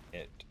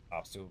it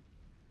ops to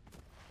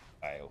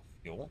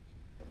biofuel,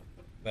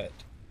 but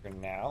for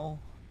now,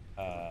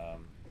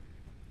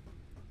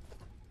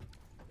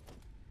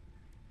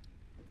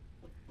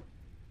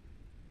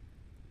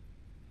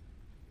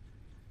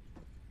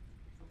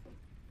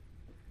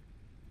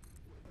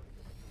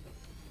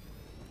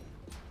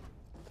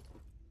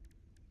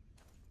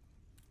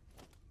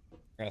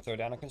 we're gonna throw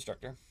down a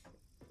constructor.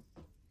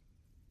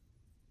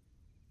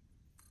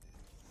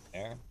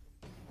 There.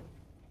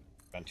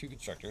 Run 2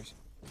 constructors.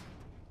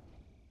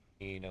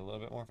 Need a little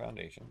bit more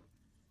foundation.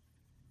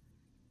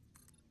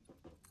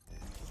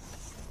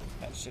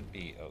 That should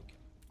be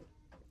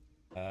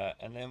okay.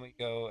 And then we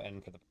go,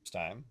 and for the first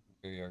time,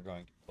 we are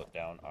going to put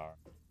down our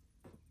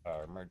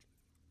merger.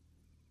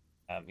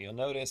 You'll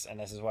notice, and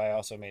this is why I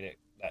also made it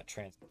that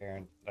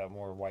transparent,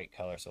 more white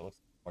color, so it looks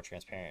more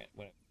transparent.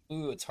 When it's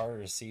blue, it's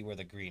harder to see where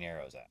the green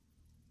arrow's at.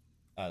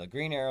 The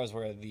green arrows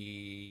where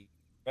the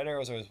red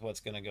arrows are what's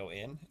going to go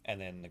in, and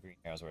then the green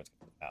arrows where it's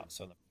going to come out.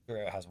 So the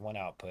merger has 1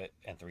 output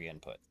and 3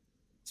 inputs.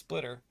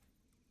 Splitter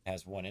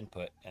has 1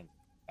 input and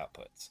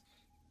outputs.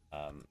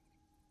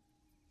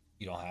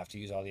 You don't have to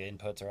use all the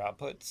inputs or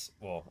outputs.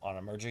 Well, on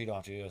a merger, you don't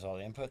have to use all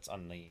the inputs.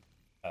 On the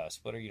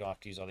splitter, you don't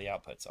have to use all the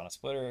outputs. On a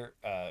splitter,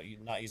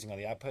 you're not using all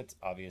the outputs,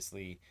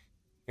 obviously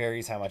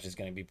varies how much is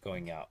going to be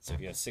going out. So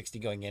if you have 60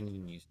 going in and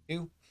you use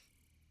 2,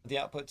 the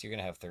outputs, you're going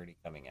to have 30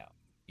 coming out.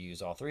 If you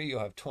use all 3, you'll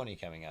have 20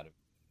 coming out of it.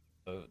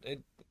 So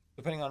it,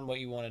 depending on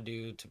what you want to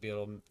do to be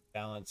able to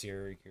balance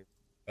your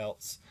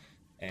belts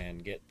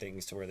and get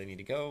things to where they need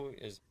to go,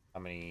 is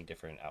how many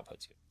different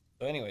outputs you have.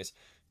 So anyways,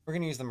 we're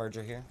going to use the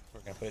merger here.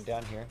 We're going to put it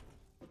down here.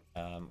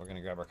 We're going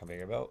to grab our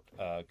conveyor belt,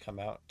 come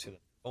out to the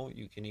middle.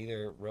 You can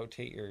either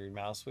rotate your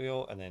mouse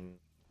wheel and then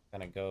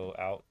kind of go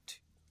out to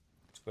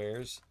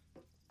squares,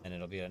 and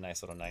it'll be a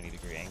nice little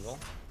 90-degree angle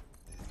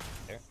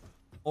there.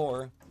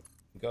 Or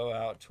go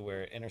out to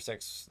where it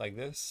intersects like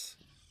this,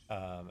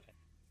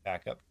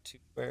 back up 2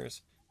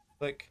 squares,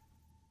 click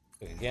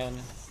again,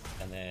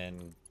 and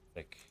then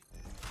click.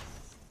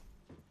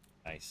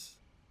 Nice,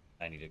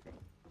 90-degree.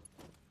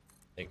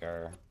 Take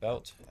our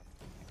belt,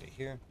 put it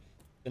here.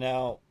 So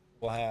now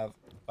we'll have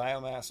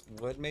biomass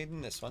wood made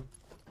in this one,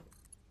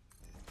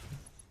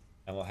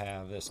 and we'll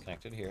have this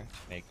connected here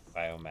to make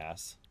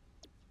biomass,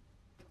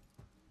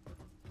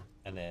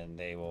 and then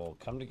they will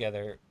come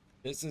together.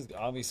 This is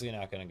obviously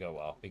not going to go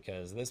well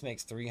because this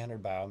makes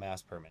 300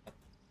 biomass per minute,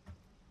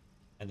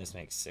 and this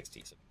makes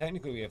 60. So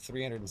technically we have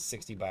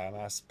 360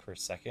 biomass per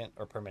second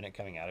or per minute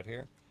coming out of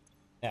here.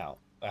 Now,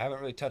 I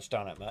haven't really touched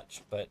on it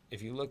much, but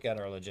if you look at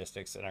our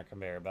logistics and our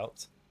conveyor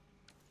belts,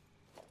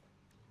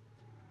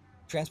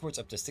 transports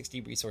up to 60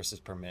 resources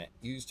per minute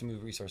used to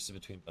move resources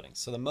between buildings.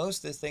 So the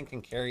most this thing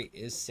can carry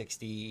is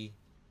 60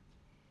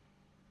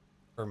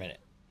 per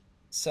minute.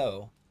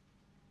 So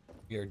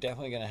you're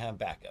definitely going to have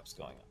backups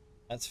going on.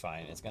 That's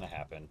fine. It's going to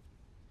happen.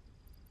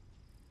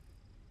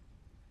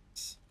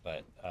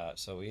 But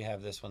so we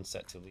have this one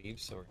set to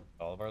leaves. So we're going to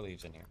put all of our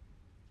leaves in here.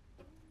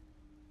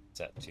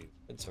 Set to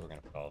wood. So we're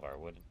going to put all of our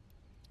wood in.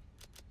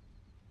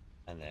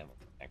 And then we'll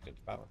connect it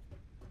to power.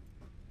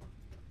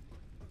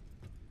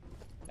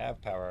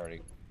 Have power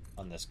already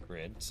on this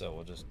grid, so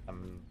we'll just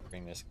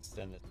bring this,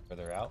 extend it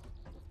further out.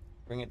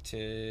 Bring it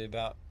to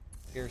about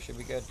here, should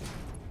be good.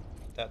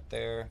 Put that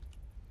there.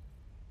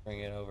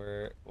 Bring it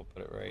over. We'll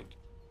put it right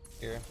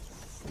here.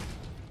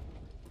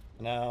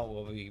 Now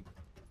we'll be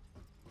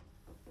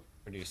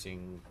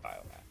producing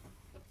biomass.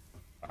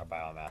 Our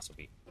biomass will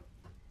be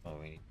when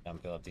we come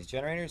fill up these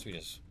generators. We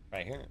just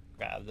right here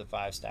grab the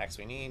 5 stacks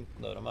we need,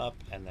 load them up,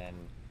 and then.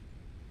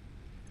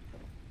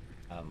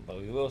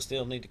 But we will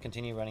still need to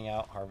continue running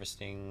out,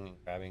 harvesting, and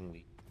grabbing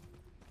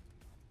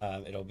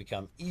leaves. It'll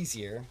become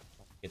easier.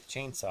 Get the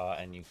chainsaw,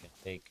 and you can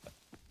take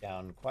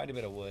down quite a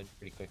bit of wood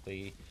pretty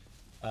quickly.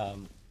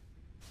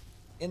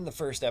 In the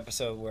first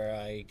episode where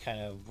I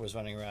kind of was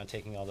running around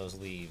taking all those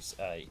leaves,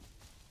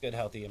 good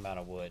healthy amount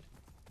of wood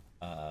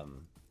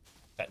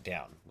cut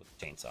down with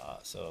the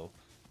chainsaw. So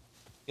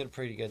get a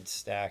pretty good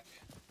stack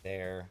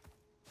there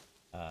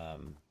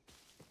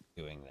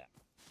doing that.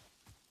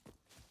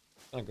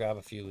 I'm gonna grab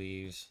a few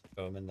leaves,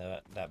 throw them in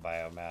that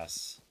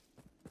biomass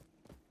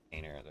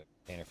container, the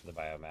container for the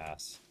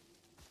biomass.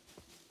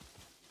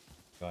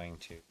 Going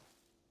to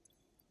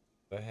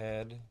go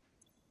ahead,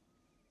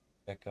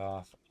 check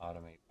off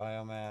automate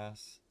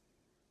biomass.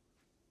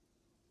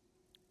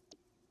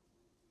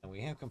 And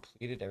we have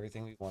completed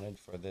everything we wanted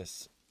for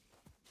this,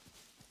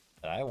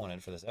 that I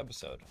wanted for this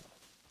episode.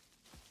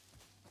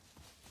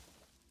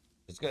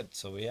 It's good.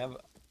 So we have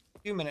a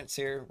few minutes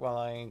here while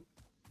I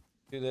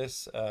do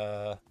this.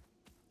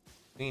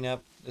 Clean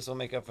up. This will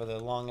make up for the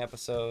long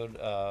episode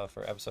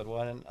for episode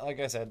 1. And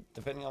like I said,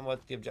 depending on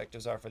what the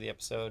objectives are for the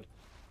episode,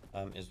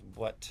 is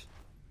what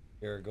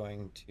you're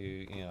going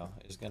to,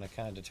 is going to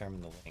kind of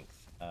determine the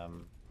length.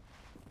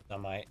 I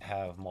might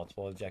have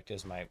multiple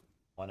objectives.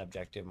 One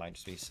objective might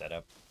just be set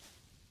up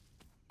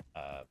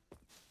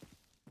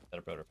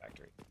rotor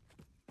factory.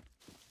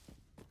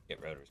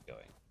 Get rotors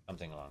going.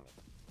 Something along with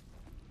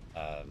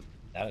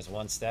that is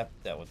one step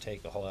that will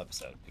take a whole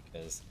episode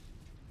because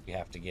we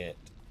have to get,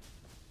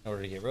 in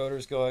order to get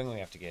rotors going, we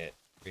have to get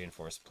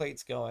reinforced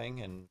plates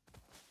going, and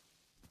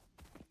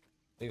I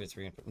believe it's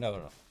reinforced. No.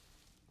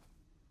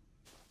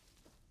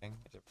 Is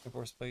it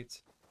reinforced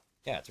plates?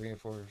 Yeah, it's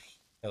reinforced.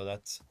 No,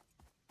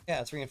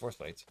 it's reinforced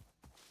plates.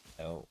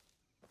 Oh,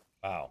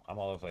 wow, I'm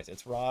all over the place.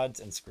 It's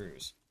rods and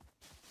screws.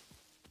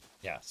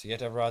 Yeah, so you have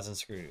to have rods and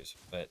screws,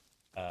 but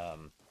I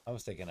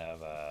was thinking of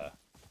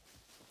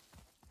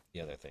the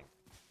other thing.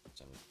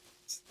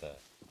 It's the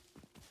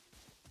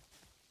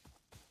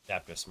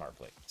adaptive smart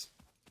plates.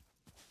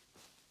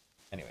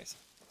 Anyways,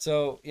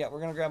 so yeah, we're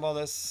gonna grab all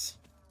this.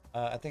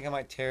 I think I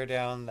might tear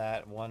down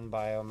that one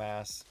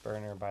biomass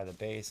burner by the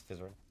base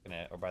because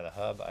or by the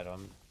hub.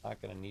 I'm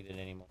not gonna need it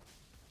anymore.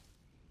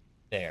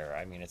 There,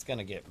 I mean, it's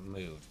gonna get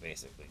moved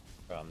basically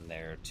from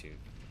there to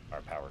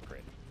our power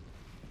grid.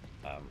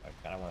 I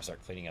kind of want to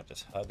start cleaning up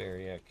this hub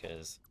area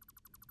because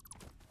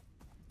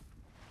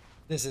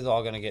this is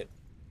all gonna get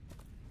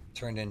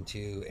turned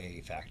into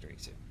a factory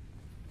soon.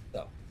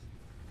 So,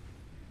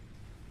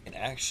 and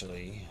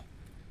actually.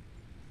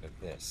 With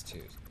this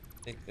too.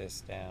 Take this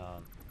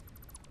down.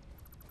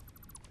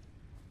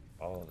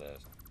 All of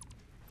this.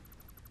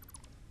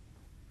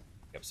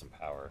 Get some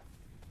power.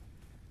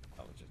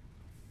 I'll just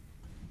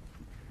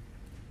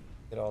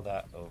get all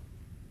that over.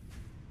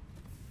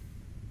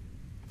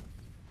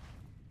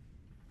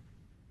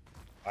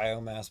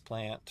 Biomass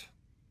plant.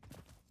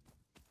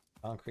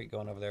 Concrete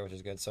going over there, which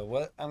is good. So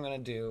what I'm gonna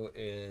do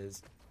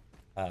is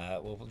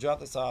we'll drop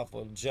this off.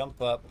 We'll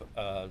jump up,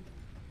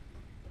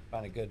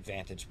 find a good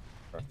vantage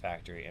for a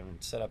factory,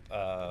 and set up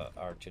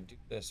our to-do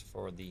list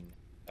for the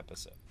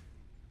episode.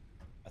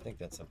 I think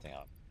that's something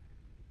on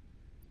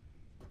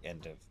the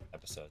end of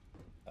episode,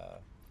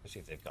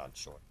 especially if they've gone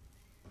short.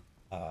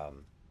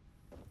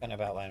 kind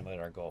of outline what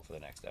our goal for the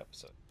next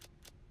episode.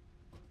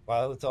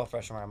 While it's all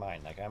fresh in my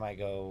mind, like I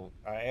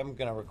am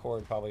gonna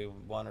record probably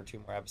 1 or 2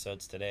 more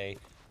episodes today.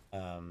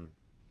 Um,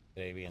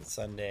 Today being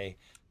Sunday.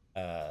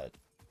 Uh,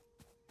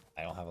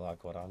 I don't have a lot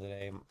going on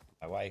today.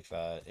 My wife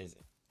is in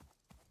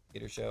a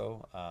theater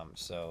show,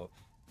 so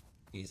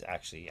he's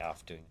actually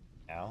off doing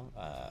it now.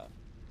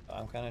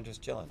 I'm kind of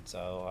just chilling,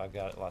 so I've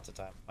got lots of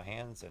time on my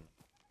hands and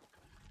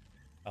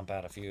pump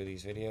out a few of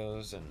these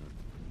videos and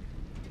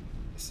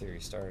the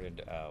series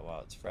started while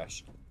it's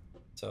fresh.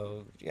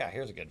 So yeah,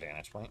 here's a good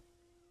vantage point.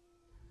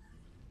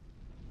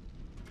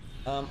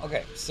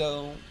 Okay,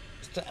 so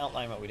just to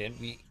outline what we did,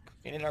 we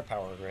created our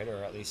power grid,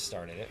 or at least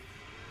started it.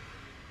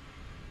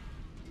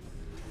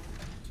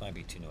 This might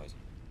be too noisy.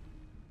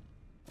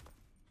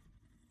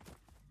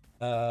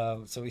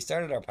 So we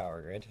started our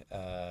power grid.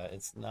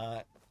 It's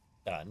not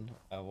done.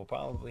 We'll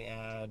probably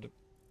add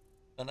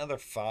another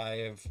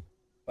 5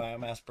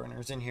 biomass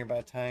burners in here by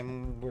the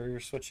time we're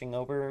switching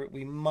over.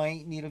 We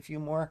might need a few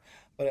more,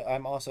 but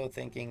I'm also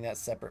thinking that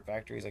separate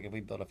factories, like if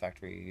we build a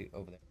factory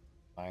over there,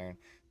 iron,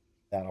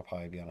 that'll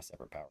probably be on a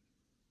separate power.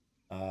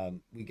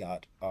 We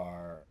got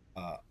our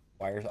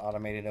wires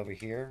automated over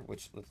here,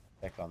 which let's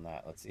check on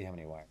that. Let's see how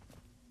many wires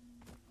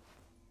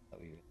that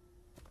we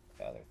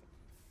gather.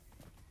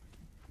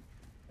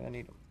 I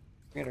need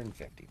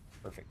 350.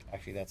 Perfect.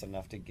 Actually, that's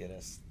enough to get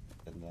us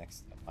to the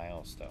next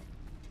milestone.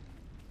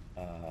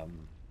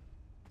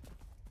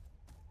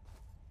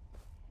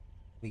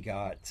 We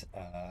got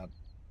our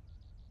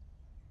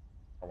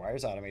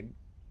wires automated,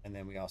 and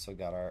then we also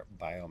got our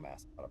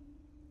biomass automated.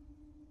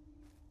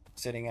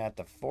 Sitting at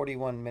the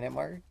 41-minute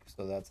mark,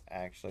 so that's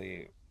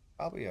actually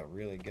probably a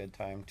really good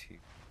time to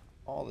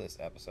call this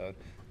episode.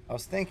 I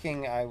was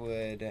thinking I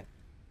would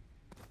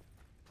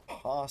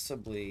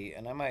possibly,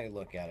 and I might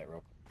look at it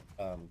real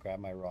quick, grab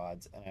my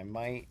rods, and I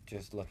might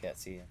just look at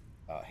seeing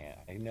hand.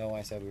 I know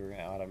I said we were going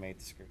to automate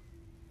the screw,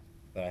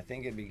 but I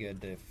think it'd be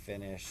good to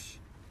finish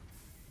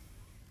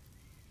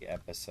the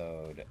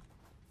episode,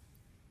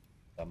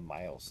 the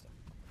milestone,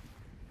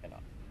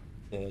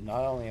 and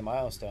not only a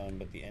milestone,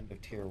 but the end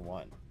of tier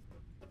 1.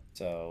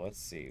 So let's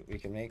see, we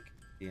can make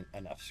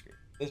enough screw.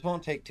 This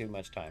won't take too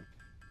much time.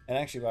 And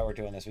actually, while we're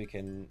doing this, we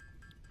can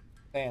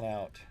plan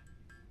out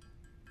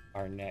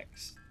our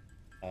next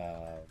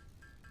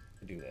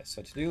to-do list.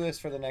 So to-do list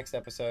for the next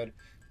episode,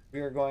 we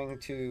are going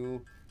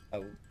to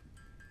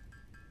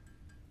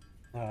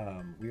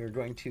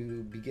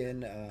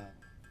begin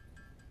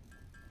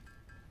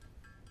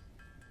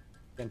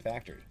in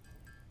factory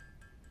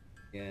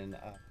in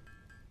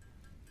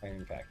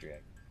iron factory.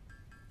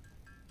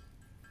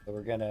 So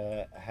we're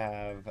gonna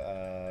have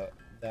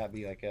that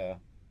be like a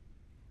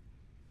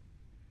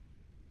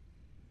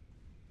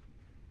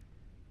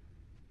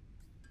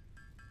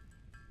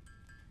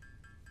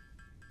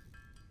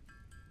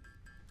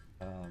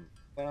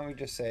why don't we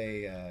just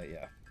say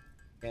yeah,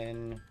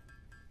 in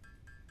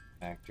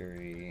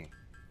factory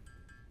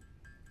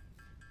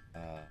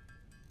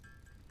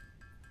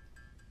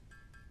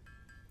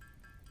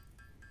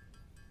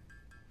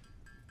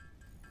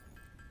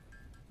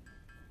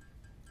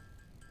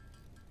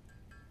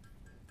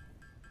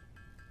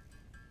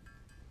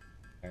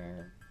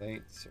iron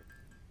plates,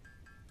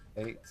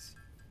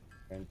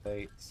 iron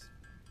plates,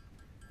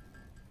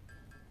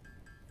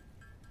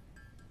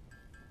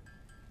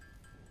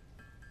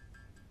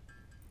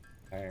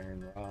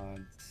 iron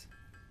rods,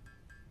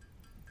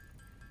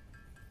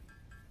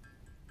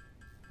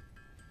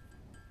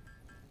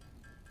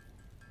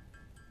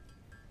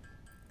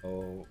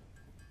 oh,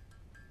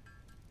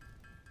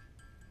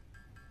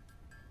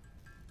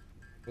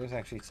 those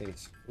actually say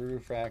screw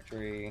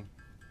factory,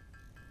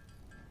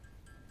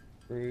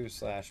 screw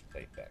slash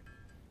plate factory.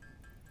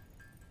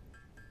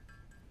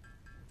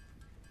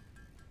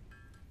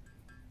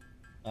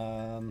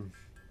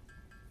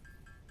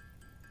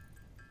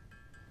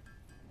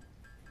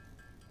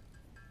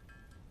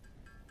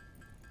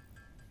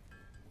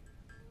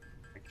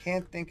 I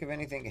can't think of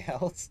anything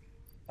else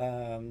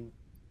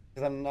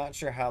because I'm not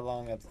sure how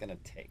long that's gonna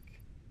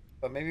take.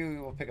 But maybe we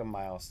will pick a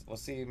milestone. We'll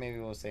see. Maybe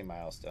we'll say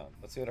milestone.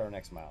 Let's see what our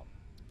next milestone.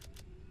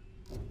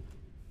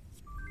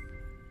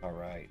 All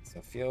right.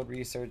 So field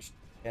research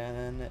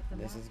 10.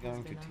 This is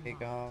going to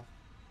take off.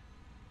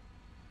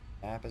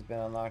 Map has been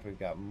unlocked. We've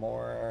got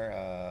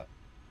more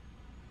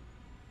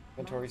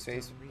inventory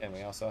space, and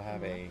we also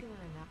have a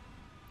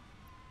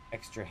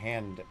extra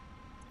hand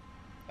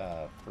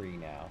free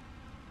now.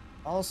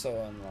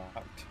 Also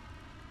unlocked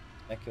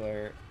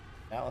molecular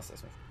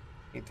analysis.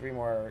 Need 3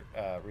 more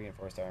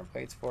reinforced iron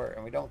plates for it,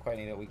 and we don't quite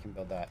need it. We can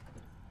build that.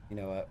 You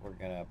know what? We're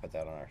gonna put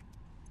that on our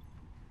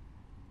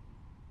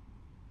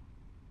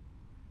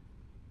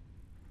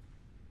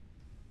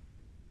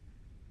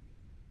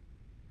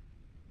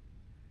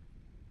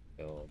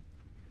build.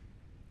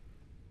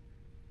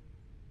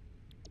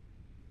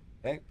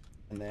 Okay,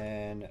 and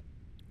then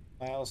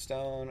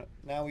milestone.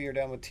 Now we are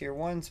done with tier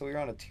 1, so we're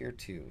on to tier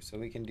 2. So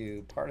we can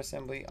do part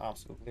assembly,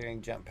 obstacle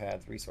clearing, jump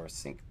pads, resource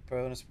sync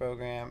bonus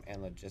program,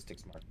 and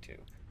logistics mark 2.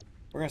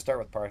 We're going to start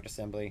with part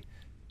assembly.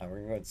 We're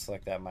going to go ahead and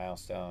select that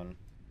milestone.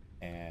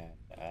 And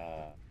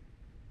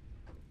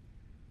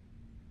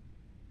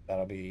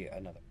that'll be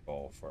another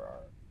goal for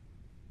our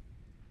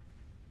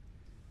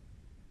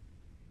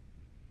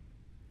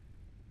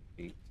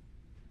feet.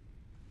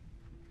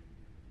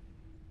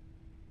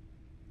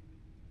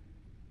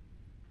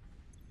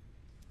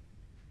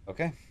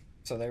 Okay,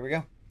 so there we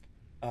go.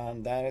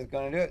 That is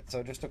going to do it.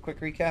 So just a quick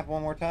recap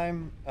one more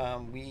time.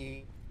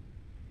 We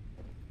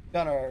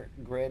got our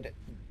grid,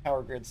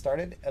 power grid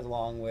started,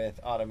 along with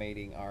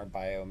automating our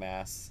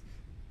biomass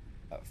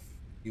uh,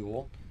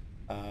 fuel.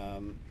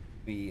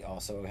 We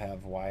also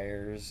have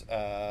wires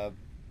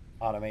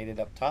automated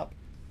up top.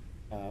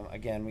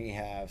 Again, we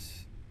have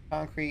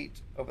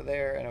concrete over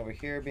there and over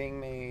here being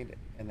made,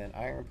 and then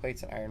iron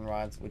plates and iron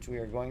rods, which we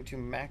are going to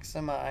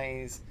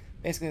maximize.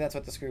 Basically, that's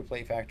what the screw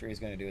plate factory is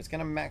going to do. It's going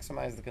to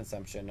maximize the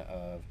consumption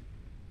of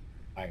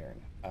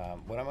iron.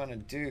 What I'm going to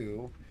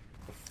do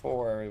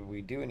before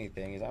we do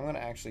anything is I'm going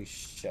to actually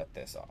shut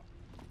this off.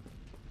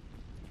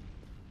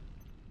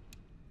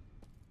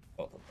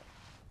 Both of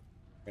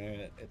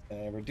them. It's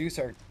going to reduce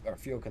our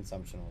fuel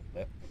consumption a little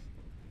bit.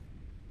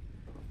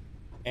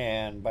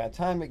 And by the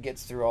time it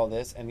gets through all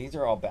this, and these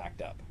are all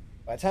backed up,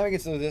 by the time it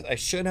gets through this, I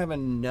should have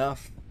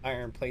enough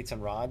iron plates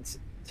and rods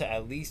to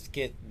at least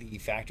get the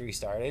factory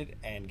started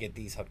and get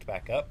these hooked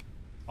back up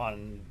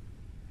on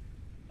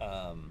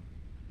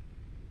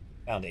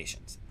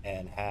foundations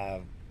and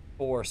have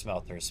 4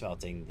 smelters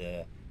smelting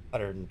the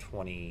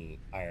 120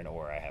 iron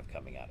ore I have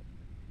coming out of it.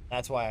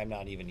 That's why I'm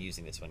not even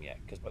using this one yet,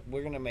 because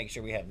we're going to make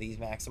sure we have these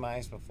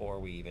maximized before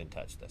we even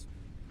touch this.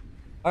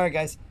 All right,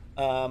 guys.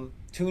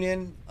 Tune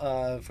in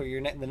for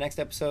the next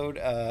episode,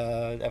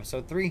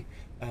 episode 3,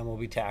 and we'll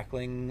be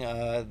tackling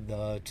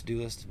the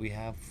to-do list we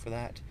have for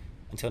that.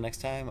 Until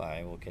next time,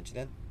 I will catch you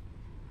then.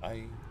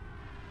 Bye.